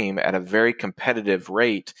the game at a very competitive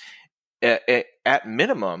rate, at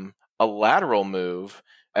minimum, a lateral move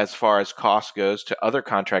as far as cost goes to other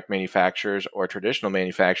contract manufacturers or traditional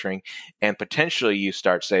manufacturing, and potentially you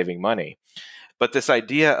start saving money. But this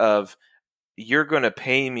idea of you're going to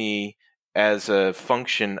pay me as a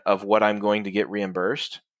function of what I'm going to get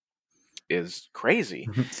reimbursed is crazy.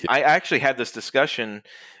 Yeah. I actually had this discussion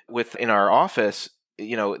in our office.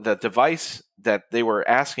 The device that they were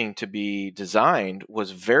asking to be designed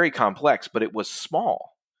was very complex, but it was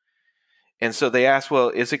small. And so they asked, well,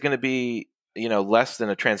 is it going to be less than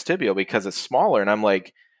a transtibial because it's smaller? And I'm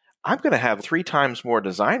like, I'm going to have 3 times more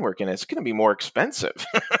design work in it. It's going to be more expensive.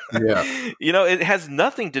 Yeah. It has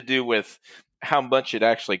nothing to do with how much it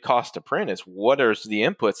actually costs to print. It's what are the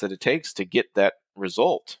inputs that it takes to get that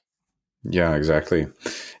result. Yeah, exactly.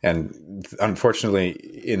 And unfortunately,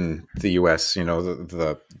 in the US,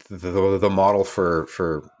 the model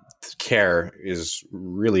for care is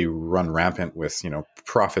really run rampant with,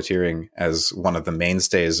 profiteering as one of the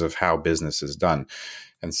mainstays of how business is done.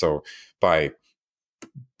 And so by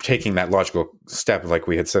taking that logical step, like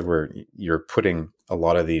we had said, where you're putting a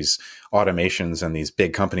lot of these automations and these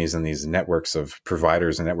big companies and these networks of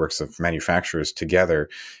providers and networks of manufacturers together,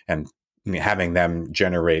 and having them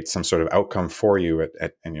generate some sort of outcome for you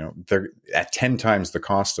they're at 10 times the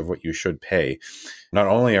cost of what you should pay. Not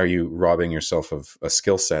only are you robbing yourself of a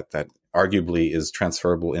skill set that arguably is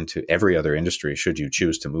transferable into every other industry should you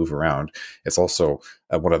choose to move around, it's also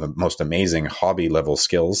one of the most amazing hobby level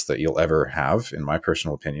skills that you'll ever have, in my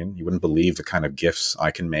personal opinion. You wouldn't believe the kind of gifts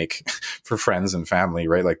I can make for friends and family,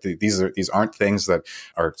 right? Like these aren't things that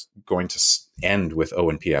are going to end with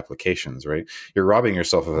O&P applications, right? You're robbing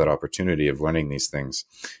yourself of that opportunity of learning these things.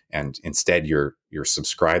 And instead you're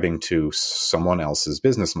subscribing to someone else's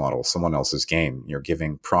business model, someone else's game. You're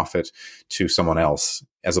giving profit to someone else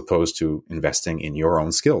as opposed to investing in your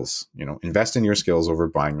own skills. Invest in your skills over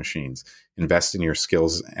buying machines. Invest in your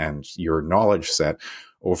skills and your knowledge set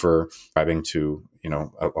over subscribing to,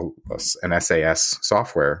 an SAS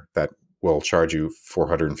software that will charge you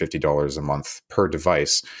 $450 a month per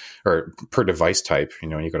device, or per device type.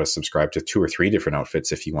 You got to subscribe to 2 or 3 different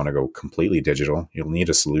outfits if you want to go completely digital. You'll need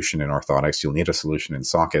a solution in orthotics. You'll need a solution in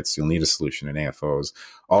sockets. You'll need a solution in AFOs.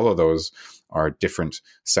 All of those are different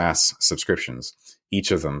SaaS subscriptions.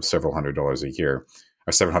 each of them several $100s a year,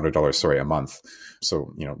 or $700, sorry, a month.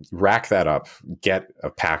 So, rack that up, get a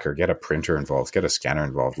packer, get a printer involved, get a scanner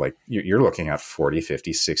involved. Like you're looking at $40,000,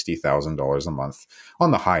 $50,000, $60,000 a month on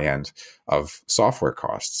the high end of software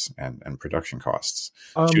costs and production costs.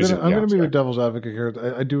 I'm gonna be the devil's advocate here.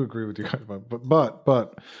 I do agree with you,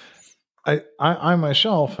 but I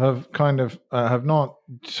myself have kind of have not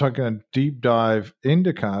taken a deep dive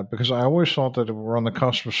into CAD because I always thought that we're on the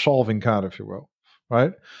cusp of solving CAD, if you will,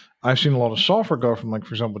 right? I've seen a lot of software go from, like,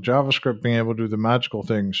 for example, JavaScript being able to do the magical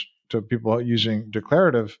things to people using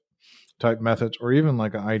declarative type methods, or even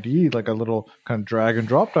like an IDE, like a little kind of drag and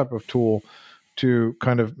drop type of tool to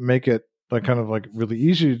kind of make it like kind of like really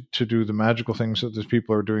easy to do the magical things that these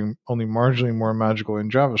people are doing only marginally more magical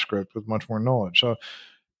in JavaScript with much more knowledge. So,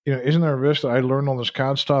 isn't there a risk that I learn all this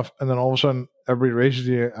CAD stuff and then all of a sudden everybody raises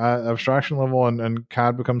the abstraction level and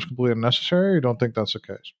CAD becomes completely unnecessary? You don't think that's the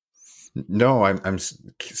case? No, I'm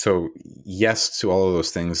so yes to all of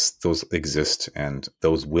those things. Those exist and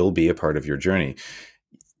those will be a part of your journey.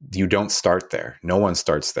 You don't start there. No one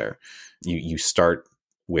starts there. You start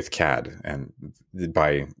with CAD, and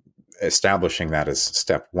by establishing that as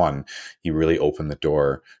step one, you really open the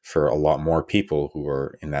door for a lot more people who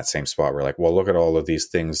are in that same spot. We're like, well, look at all of these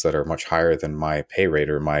things that are much higher than my pay rate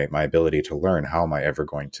or my ability to learn. How am I ever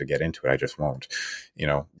going to get into it? I just won't.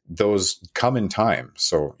 Those come in time.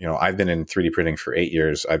 So, I've been in 3D printing for 8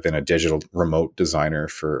 years. I've been a digital remote designer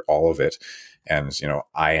for all of it. And,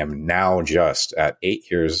 I am now just at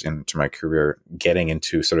 8 years into my career, getting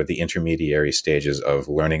into sort of the intermediary stages of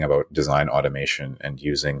learning about design automation and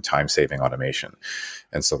using time-saving automation.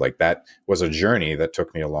 And so that was a journey that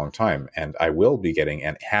took me a long time. And I will be getting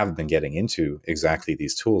and have been getting into exactly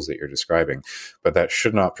these tools that you're describing. But that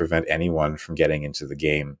should not prevent anyone from getting into the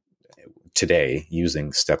game today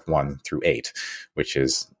using step 1 through 8, which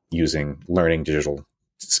is learning digital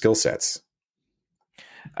skill sets.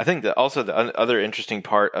 I think that also the other interesting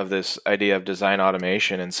part of this idea of design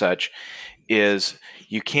automation and such is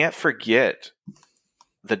you can't forget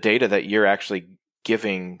the data that you're actually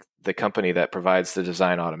giving the company that provides the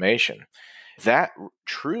design automation. That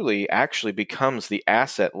truly actually becomes the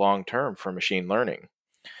asset long-term for machine learning.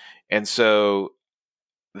 And so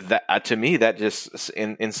that, to me, that just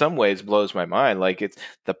in some ways blows my mind. Like, it's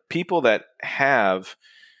the people that have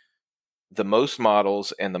the most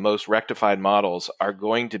models and the most rectified models are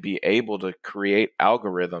going to be able to create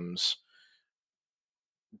algorithms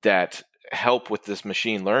that help with this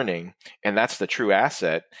machine learning. And that's the true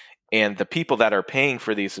asset. And the people that are paying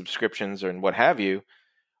for these subscriptions and what have you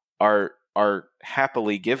are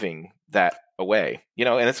happily giving that away,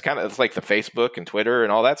 and it's like the Facebook and Twitter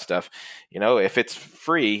and all that stuff. If it's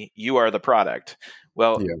free, you are the product.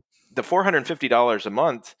 Well, yeah. The $450 a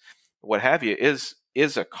month, what have you, is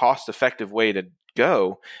a cost-effective way to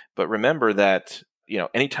go. But remember that,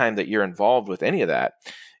 anytime that you're involved with any of that,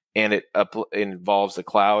 and it involves the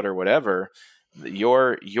cloud or whatever,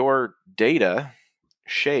 your data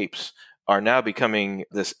shapes are now becoming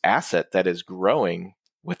this asset that is growing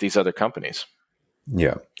with these other companies.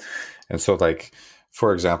 Yeah. And so,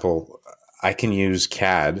 for example, I can use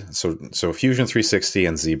CAD. So Fusion 360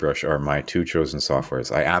 and ZBrush are my two chosen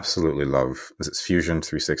softwares. I absolutely love Fusion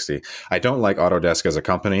 360. I don't like Autodesk as a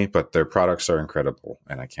company, but their products are incredible,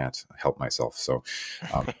 and I can't help myself. So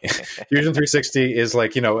Fusion 360 is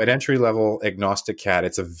an entry-level agnostic CAD.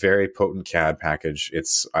 It's a very potent CAD package.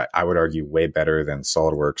 It's, I would argue, way better than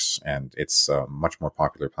SolidWorks, and it's a much more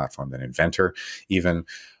popular platform than Inventor even.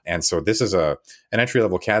 And so this is an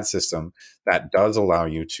entry-level CAD system that does allow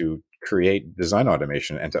you to create design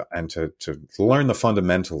automation and to learn the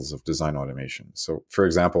fundamentals of design automation. So, for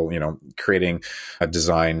example, creating a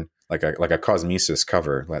design like a cosmesis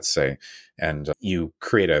cover, let's say, and you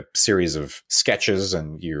create a series of sketches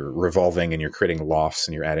and you're revolving and you're creating lofts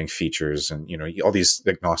and you're adding features and, all these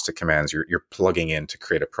agnostic commands you're plugging in to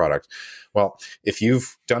create a product. Well, if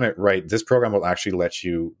you've done it right, this program will actually let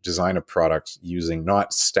you design a product using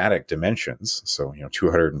not static dimensions. So,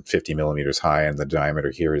 250 millimeters high and the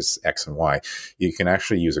diameter here is X and Y. You can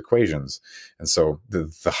actually use equations. And so the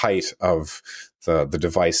height of the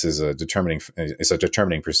device is a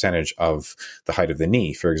determining percentage of the height of the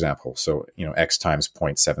knee, for example. So, X times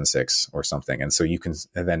 0.76 or something. And so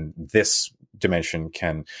and then this dimension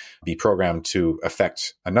can be programmed to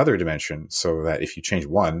affect another dimension so that if you change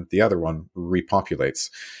one, the other one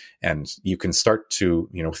repopulates. And you can start to,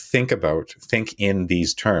 think in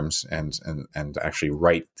these terms and actually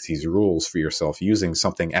write these rules for yourself using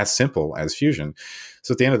something as simple as Fusion.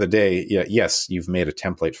 So at the end of the day, yes, you've made a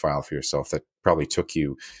template file for yourself that probably took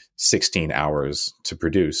you 16 hours to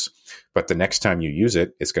produce. But the next time you use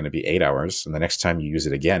it, it's going to be 8 hours. And the next time you use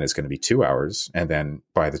it again, it's going to be 2 hours. And then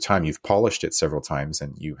by the time you've polished it several times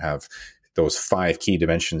and you have those 5 key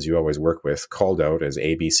dimensions you always work with called out as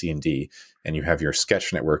A, B, C, and D, and you have your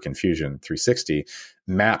sketch network in Fusion 360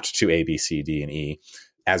 mapped to A, B, C, D, and E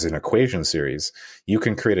as an equation series, you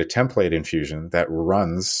can create a template in Fusion that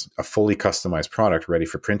runs a fully customized product ready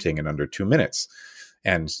for printing in under 2 minutes.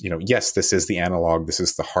 And, yes, this is the analog, this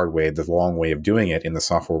is the hard way, the long way of doing it in the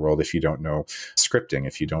software world if you don't know scripting,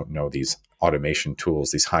 if you don't know these automation tools,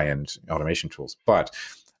 these high-end automation tools. But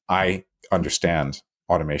I understand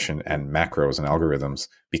automation and macros and algorithms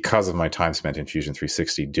because of my time spent in Fusion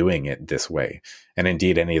 360 doing it this way. And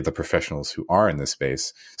indeed, any of the professionals who are in this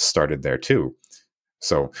space started there too.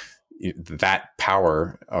 So that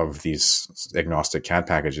power of these agnostic CAD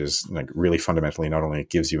packages really fundamentally not only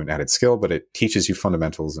gives you an added skill, but it teaches you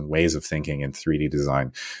fundamentals and ways of thinking in 3D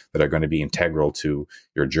design that are going to be integral to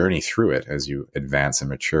your journey through it as you advance and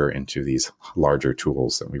mature into these larger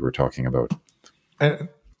tools that we were talking about. And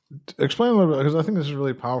explain a little bit, because I think this is a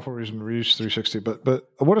really powerful reason to use 360. But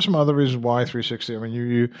what are some other reasons why 360? I mean,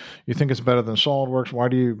 you think it's better than SolidWorks. Why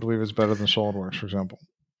do you believe it's better than SolidWorks, for example?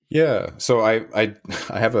 Yeah, so I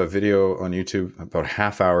have a video on YouTube, about a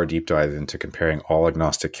half-hour deep dive into comparing all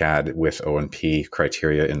agnostic CAD with O&P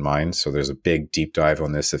criteria in mind. So there's a big deep dive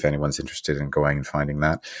on this if anyone's interested in going and finding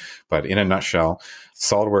that. But in a nutshell,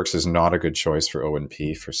 SolidWorks is not a good choice for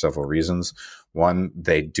O&P for several reasons. One,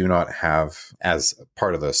 they do not have, as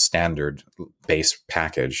part of the standard base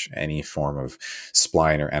package, any form of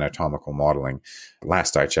spline or anatomical modeling.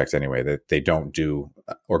 Last I checked anyway, that they don't do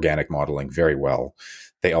organic modeling very well.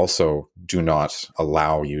 They also do not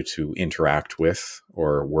allow you to interact with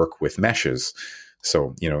or work with meshes.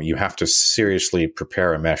 So, you have to seriously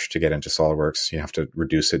prepare a mesh to get into SolidWorks. You have to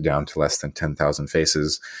reduce it down to less than 10,000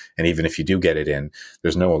 faces. And even if you do get it in,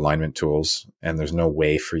 there's no alignment tools and there's no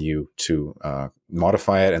way for you to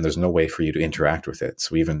modify it. And there's no way for you to interact with it.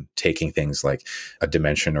 So even taking things like a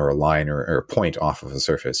dimension or a line or a point off of a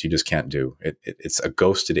surface, you just can't do it. It's a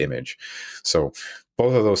ghosted image. So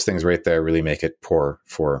both of those things right there really make it poor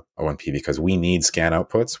for O&P because we need scan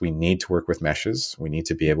outputs. We need to work with meshes. We need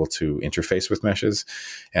to be able to interface with meshes.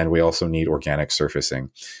 And we also need organic surfacing.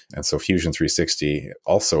 And so Fusion 360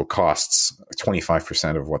 also costs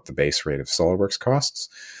 25% of what the base rate of SolidWorks costs.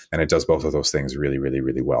 And it does both of those things really, really,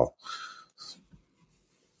 really well.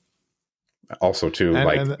 Also, too,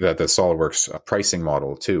 the SolidWorks pricing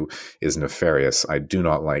model, too, is nefarious. I do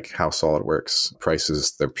not like how SolidWorks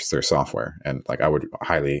prices their software. And I would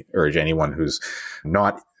highly urge anyone who's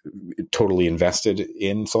not totally invested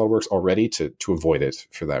in SolidWorks already to avoid it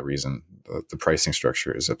for that reason. The pricing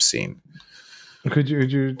structure is obscene. Could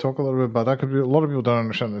you talk a little bit about that? Because a lot of people don't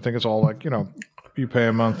understand. They think it's all you pay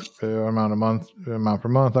a month, amount per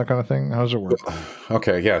month, that kind of thing. How does it work?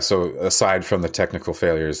 Okay, yeah. So aside from the technical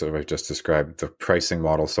failures that I've just described, the pricing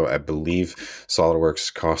model. So I believe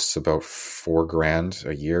SolidWorks costs about $4,000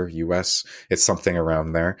 a year US. It's something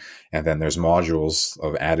around there. And then there's modules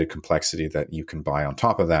of added complexity that you can buy on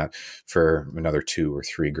top of that for another $2,000 or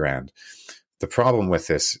 $3,000. The problem with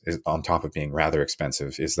this is, on top of being rather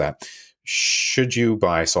expensive, is that should you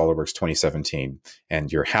buy SolidWorks 2017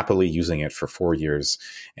 and you're happily using it for 4 years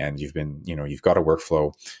and you've got a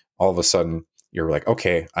workflow, all of a sudden you're like,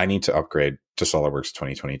 okay, I need to upgrade to SolidWorks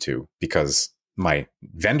 2022 because my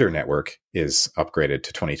vendor network is upgraded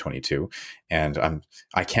to 2022 and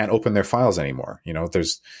I can't open their files anymore.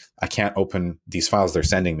 I can't open these files they're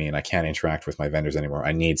sending me and I can't interact with my vendors anymore.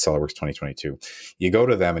 I need SolidWorks 2022. You go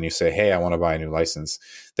to them and you say, hey, I want to buy a new license.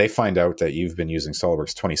 They find out that you've been using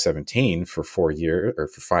SolidWorks 2017 for 4 years or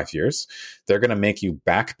for 5 years. They're going to make you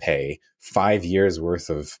back pay 5 years worth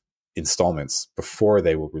of installments before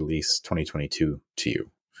they will release 2022 to you.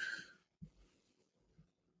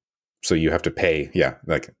 So you have to pay. Yeah.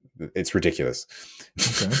 It's ridiculous.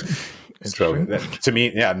 Okay. So to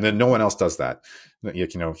me, yeah, no one else does that.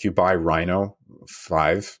 If you buy Rhino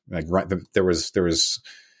 5, there was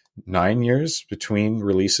 9 years between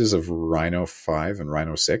releases of Rhino 5 and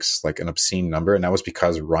Rhino 6, an obscene number. And that was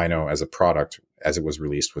because Rhino as a product, as it was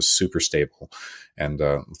released, was super stable and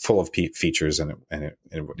full of features and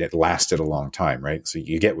it lasted a long time, right? So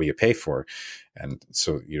you get what you pay for. And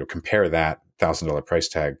so, compare that $1,000 price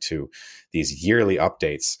tag to these yearly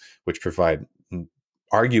updates, which provide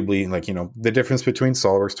arguably the difference between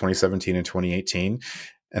SolidWorks 2017 and 2018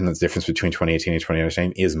 And the difference between 2018 and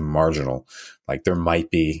 2019 is marginal. Like there might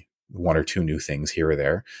be one or two new things here or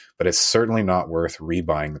there, but it's certainly not worth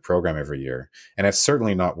rebuying the program every year. And it's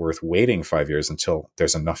certainly not worth waiting 5 years until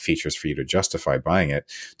there's enough features for you to justify buying it,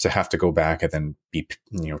 to have to go back and then be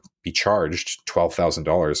charged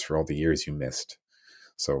 $12,000 for all the years you missed.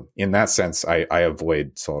 So in that sense, I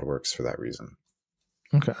avoid SolidWorks for that reason.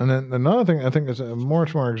 Okay, and then another thing I think is a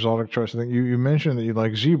much more exotic choice. I think you mentioned that you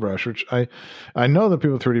like ZBrush, which I know that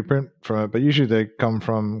people 3D print from it, but usually they come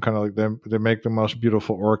from kind of like they make the most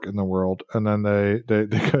beautiful orc in the world, and then they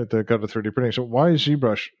go to 3D printing. So why is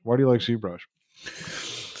ZBrush? Why do you like ZBrush?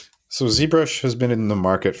 So ZBrush has been in the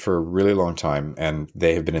market for a really long time, and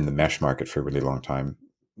they have been in the mesh market for a really long time.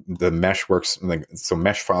 The mesh works, so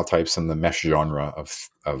mesh file types and the mesh genre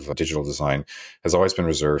of digital design has always been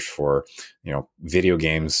reserved for, video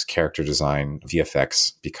games, character design,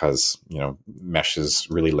 VFX, because, meshes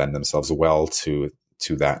really lend themselves well to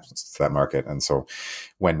that market. And so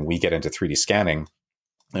when we get into 3D scanning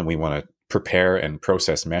and we want to prepare and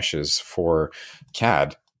process meshes for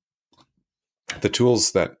CAD, the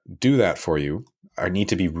tools that do that for you need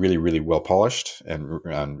to be really, really well polished and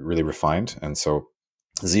really refined. And so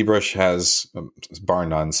ZBrush has, bar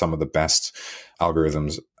none, some of the best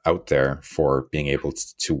algorithms out there for being able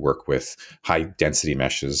to work with high density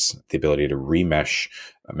meshes, the ability to remesh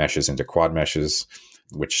meshes into quad meshes,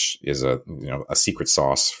 which is a secret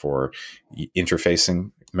sauce for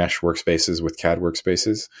interfacing mesh workspaces with CAD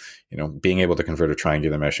workspaces. Being able to convert a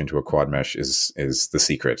triangular mesh into a quad mesh is the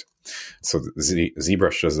secret. So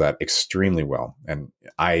ZBrush does that extremely well, and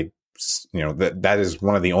that is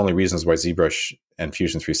one of the only reasons why ZBrush and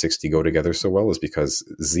Fusion 360 go together so well, is because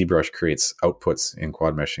ZBrush creates outputs in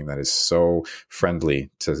quad meshing that is so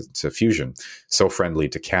friendly to Fusion, so friendly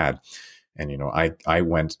to CAD. And I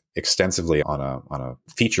went extensively on a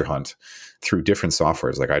feature hunt through different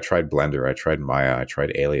softwares. Like I tried Blender, I tried Maya, I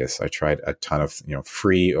tried Alias, I tried a ton of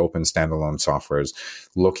free open standalone softwares,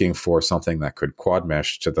 looking for something that could quad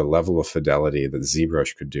mesh to the level of fidelity that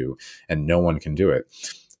ZBrush could do, and no one can do it.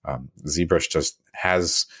 ZBrush just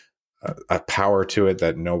has a power to it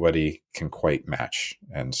that nobody can quite match.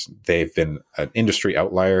 And they've been an industry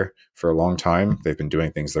outlier for a long time. They've been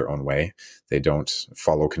doing things their own way. They don't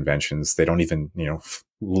follow conventions. They don't even,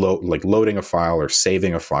 loading a file or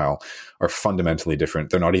saving a file are fundamentally different.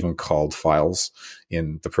 They're not even called files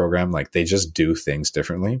in the program. Like they just do things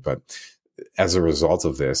differently. But as a result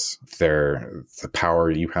of this, the power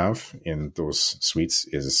you have in those suites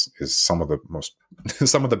is some of the most,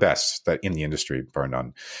 some of the best that in the industry, bar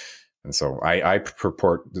none. And so I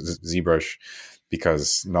purport ZBrush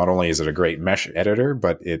because not only is it a great mesh editor,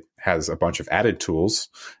 but it has a bunch of added tools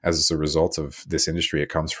as a result of this industry it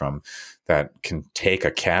comes from that can take a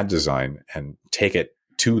CAD design and take it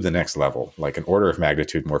to the next level, like an order of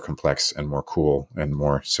magnitude more complex and more cool and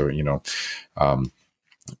more. So,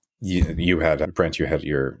 you had Brent, you had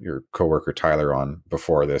your coworker Tyler on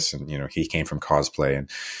before this, and he came from cosplay and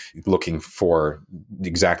looking for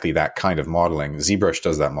exactly that kind of modeling. ZBrush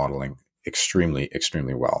does that modeling extremely,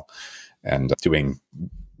 extremely well, and doing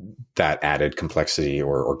that added complexity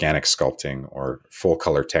or organic sculpting or full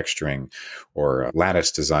color texturing or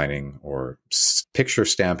lattice designing or picture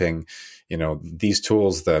stamping. These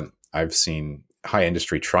tools that I've seen high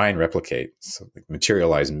industry try and replicate. So like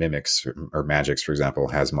Materialize Mimics or Magix, for example,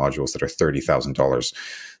 has modules that are $30,000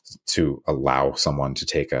 to allow someone to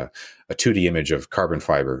take a 2D image of carbon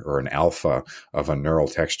fiber or an alpha of a neural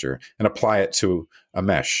texture and apply it to a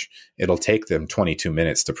mesh. It'll take them 22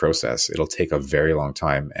 minutes to process. It'll take a very long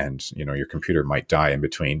time, and your computer might die in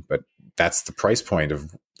between, but that's the price point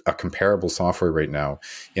of a comparable software right now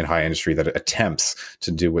in high industry that attempts to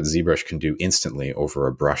do what ZBrush can do instantly over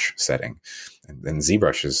a brush setting. And then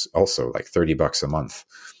ZBrush is also like $30 a month.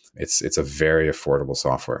 It's a very affordable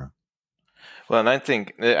software. Well, and I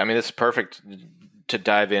think, this is perfect to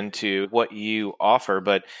dive into what you offer,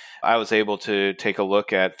 but I was able to take a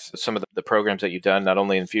look at some of the programs that you've done, not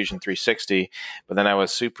only in Fusion 360, but then I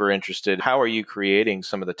was super interested. How are you creating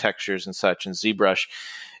some of the textures and such in ZBrush?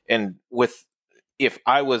 And if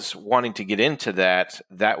I was wanting to get into that,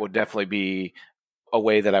 that would definitely be a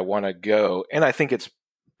way that I want to go. And I think it's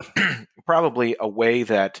probably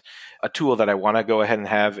a tool that I want to go ahead and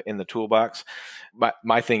have in the toolbox.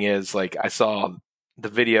 My thing is, like, I saw the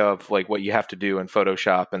video of like what you have to do in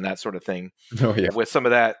Photoshop and that sort of thing. Oh, yeah. With some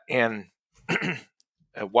of that. And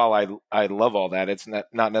while I love all that, it's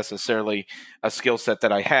not necessarily a skill set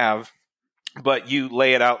that I have, but you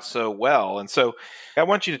lay it out so well. And so I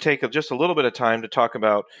want you to take just a little bit of time to talk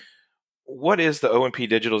about what is the O&P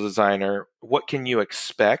digital designer? What can you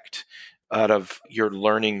expect out of your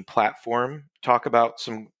learning platform. Talk about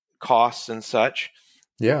some costs and such.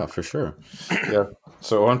 Yeah, for sure. Yeah.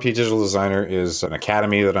 So ONP Digital Designer is an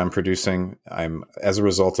academy that I'm producing. I'm, as a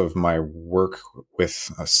result of my work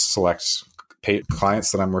with a select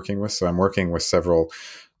clients that I'm working with. So I'm working with several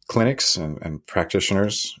clinics and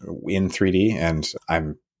practitioners in 3D, and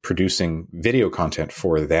I'm producing video content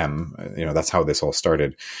for them. That's how this all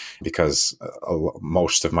started, because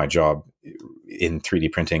most of my job in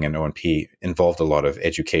 3D printing and ONP involved a lot of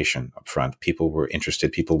education up front. People were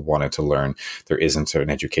interested. People wanted to learn. There isn't an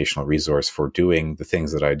educational resource for doing the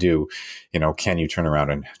things that I do. Can you turn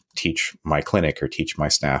around and teach my clinic or teach my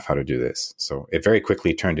staff how to do this? So it very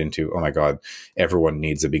quickly turned into, oh my God, everyone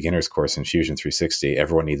needs a beginner's course in Fusion 360.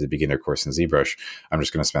 Everyone needs a beginner course in ZBrush. I'm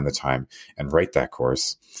just going to spend the time and write that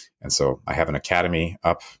course. And so I have an academy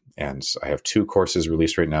up, and I have 2 courses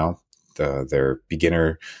released right now. They're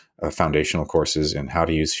beginner foundational courses in how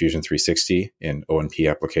to use Fusion 360 in ONP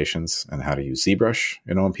applications and how to use ZBrush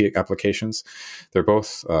in ONP applications. They're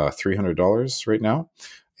both $300 right now,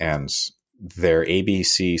 and they're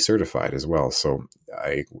ABC certified as well. So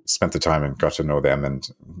I spent the time and got to know them and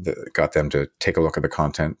got them to take a look at the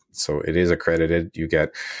content. So it is accredited. You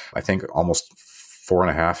get, I think, almost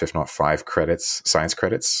 4.5, if not 5 credits, science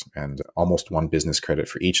credits, and almost 1 business credit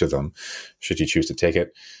for each of them, should you choose to take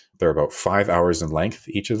it. They're about 5 hours in length,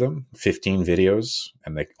 each of them, 15 videos,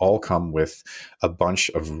 and they all come with a bunch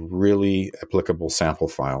of really applicable sample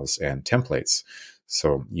files and templates.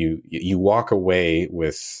 So you walk away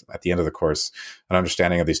with, at the end of the course, an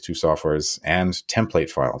understanding of these 2 softwares and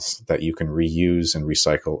template files that you can reuse and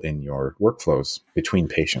recycle in your workflows between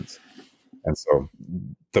patients. And so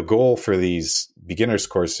the goal for these beginners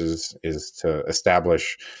courses is to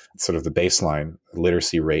establish sort of the baseline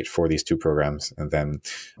literacy rate for these 2 programs. And then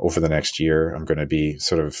over the next year, I'm going to be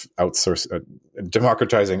sort of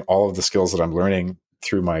democratizing all of the skills that I'm learning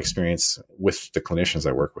through my experience with the clinicians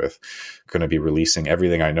I work with. I'm going to be releasing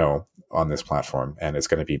everything I know on this platform, and it's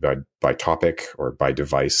going to be by topic or by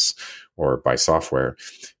device or by software.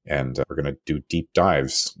 And we're going to do deep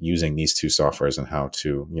dives using these 2 softwares and how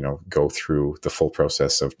to, go through the full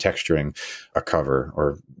process of texturing a cover,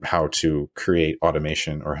 or how to create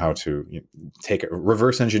automation, or how to take a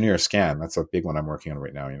reverse engineer a scan. That's a big one I'm working on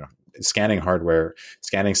right now. Scanning hardware,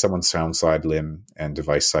 scanning someone's sound side limb and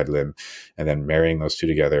device side limb, and then marrying those 2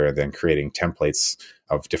 together, and then creating templates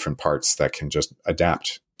of different parts that can just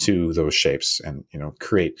adapt to those shapes and,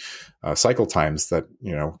 create cycle times that,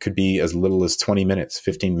 could be as little as 20 minutes,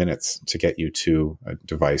 15 minutes to get you to a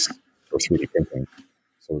device for 3D printing.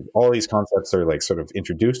 So all these concepts are like sort of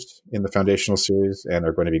introduced in the foundational series and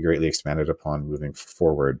are going to be greatly expanded upon moving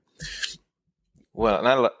forward. Well,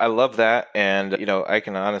 and I love that. And, I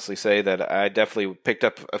can honestly say that I definitely picked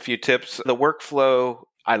up a few tips. The workflow,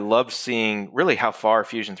 I love seeing really how far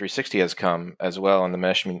Fusion 360 has come as well in the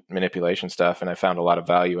mesh manipulation stuff. And I found a lot of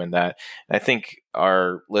value in that. And I think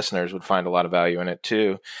our listeners would find a lot of value in it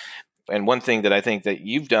too. And one thing that I think that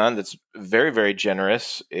you've done that's very, very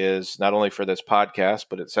generous is not only for this podcast,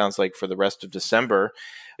 but it sounds like for the rest of December,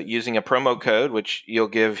 using a promo code, which you'll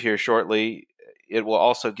give here shortly. It will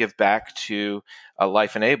also give back to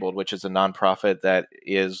Life Enabled, which is a nonprofit that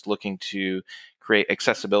is looking to create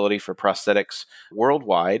accessibility for prosthetics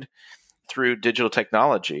worldwide through digital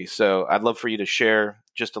technology. So I'd love for you to share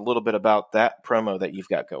just a little bit about that promo that you've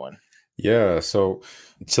got going. Yeah, so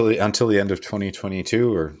until the end of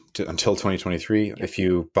 2022 or until 2023, if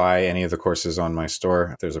you buy any of the courses on my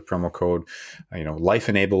store, there's a promo code, Life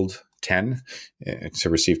Enabled 10 to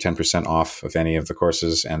receive 10% off of any of the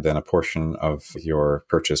courses, and then a portion of your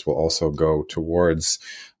purchase will also go towards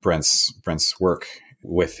Brent's work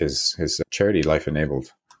with his charity, Life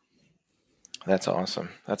Enabled. That's awesome.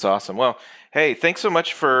 That's awesome. Well, hey, thanks so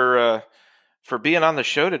much for being on the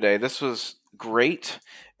show today. This was great,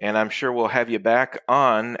 and I'm sure we'll have you back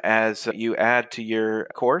on as you add to your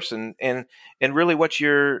course and really what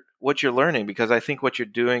you're learning, because I think what you're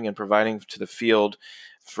doing and providing to the field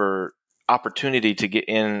for opportunity to get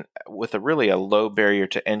in with a low barrier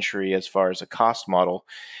to entry as far as a cost model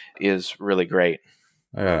is really great.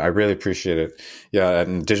 I really appreciate it. Yeah,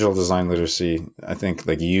 and digital design literacy, I think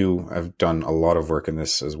like you have done a lot of work in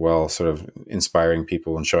this as well, sort of inspiring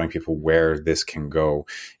people and showing people where this can go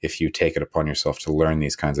if you take it upon yourself to learn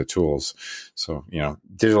these kinds of tools. So,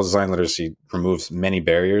 digital design literacy removes many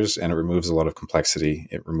barriers, and it removes a lot of complexity.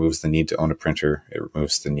 It removes the need to own a printer. It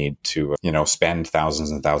removes the need to, spend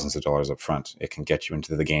thousands and thousands of dollars up front. It can get you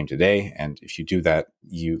into the game today. And if you do that,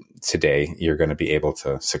 you're going to be able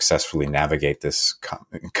to successfully navigate this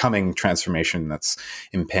coming transformation that's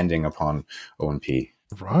impending upon ONP.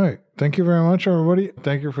 Right. Thank you very much, everybody.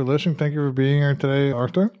 Thank you for listening. Thank you for being here today,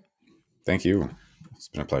 Arthur. Thank you. It's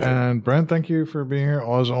been a pleasure. And Brent, thank you for being here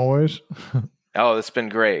as always. Oh, it's been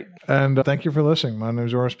great. And thank you for listening. My name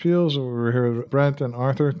is Joris Peels. We're here with Brent and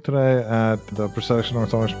Arthur today at the Prosthetics and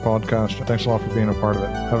Orthotics podcast. Thanks a lot for being a part of it.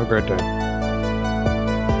 Have a great day.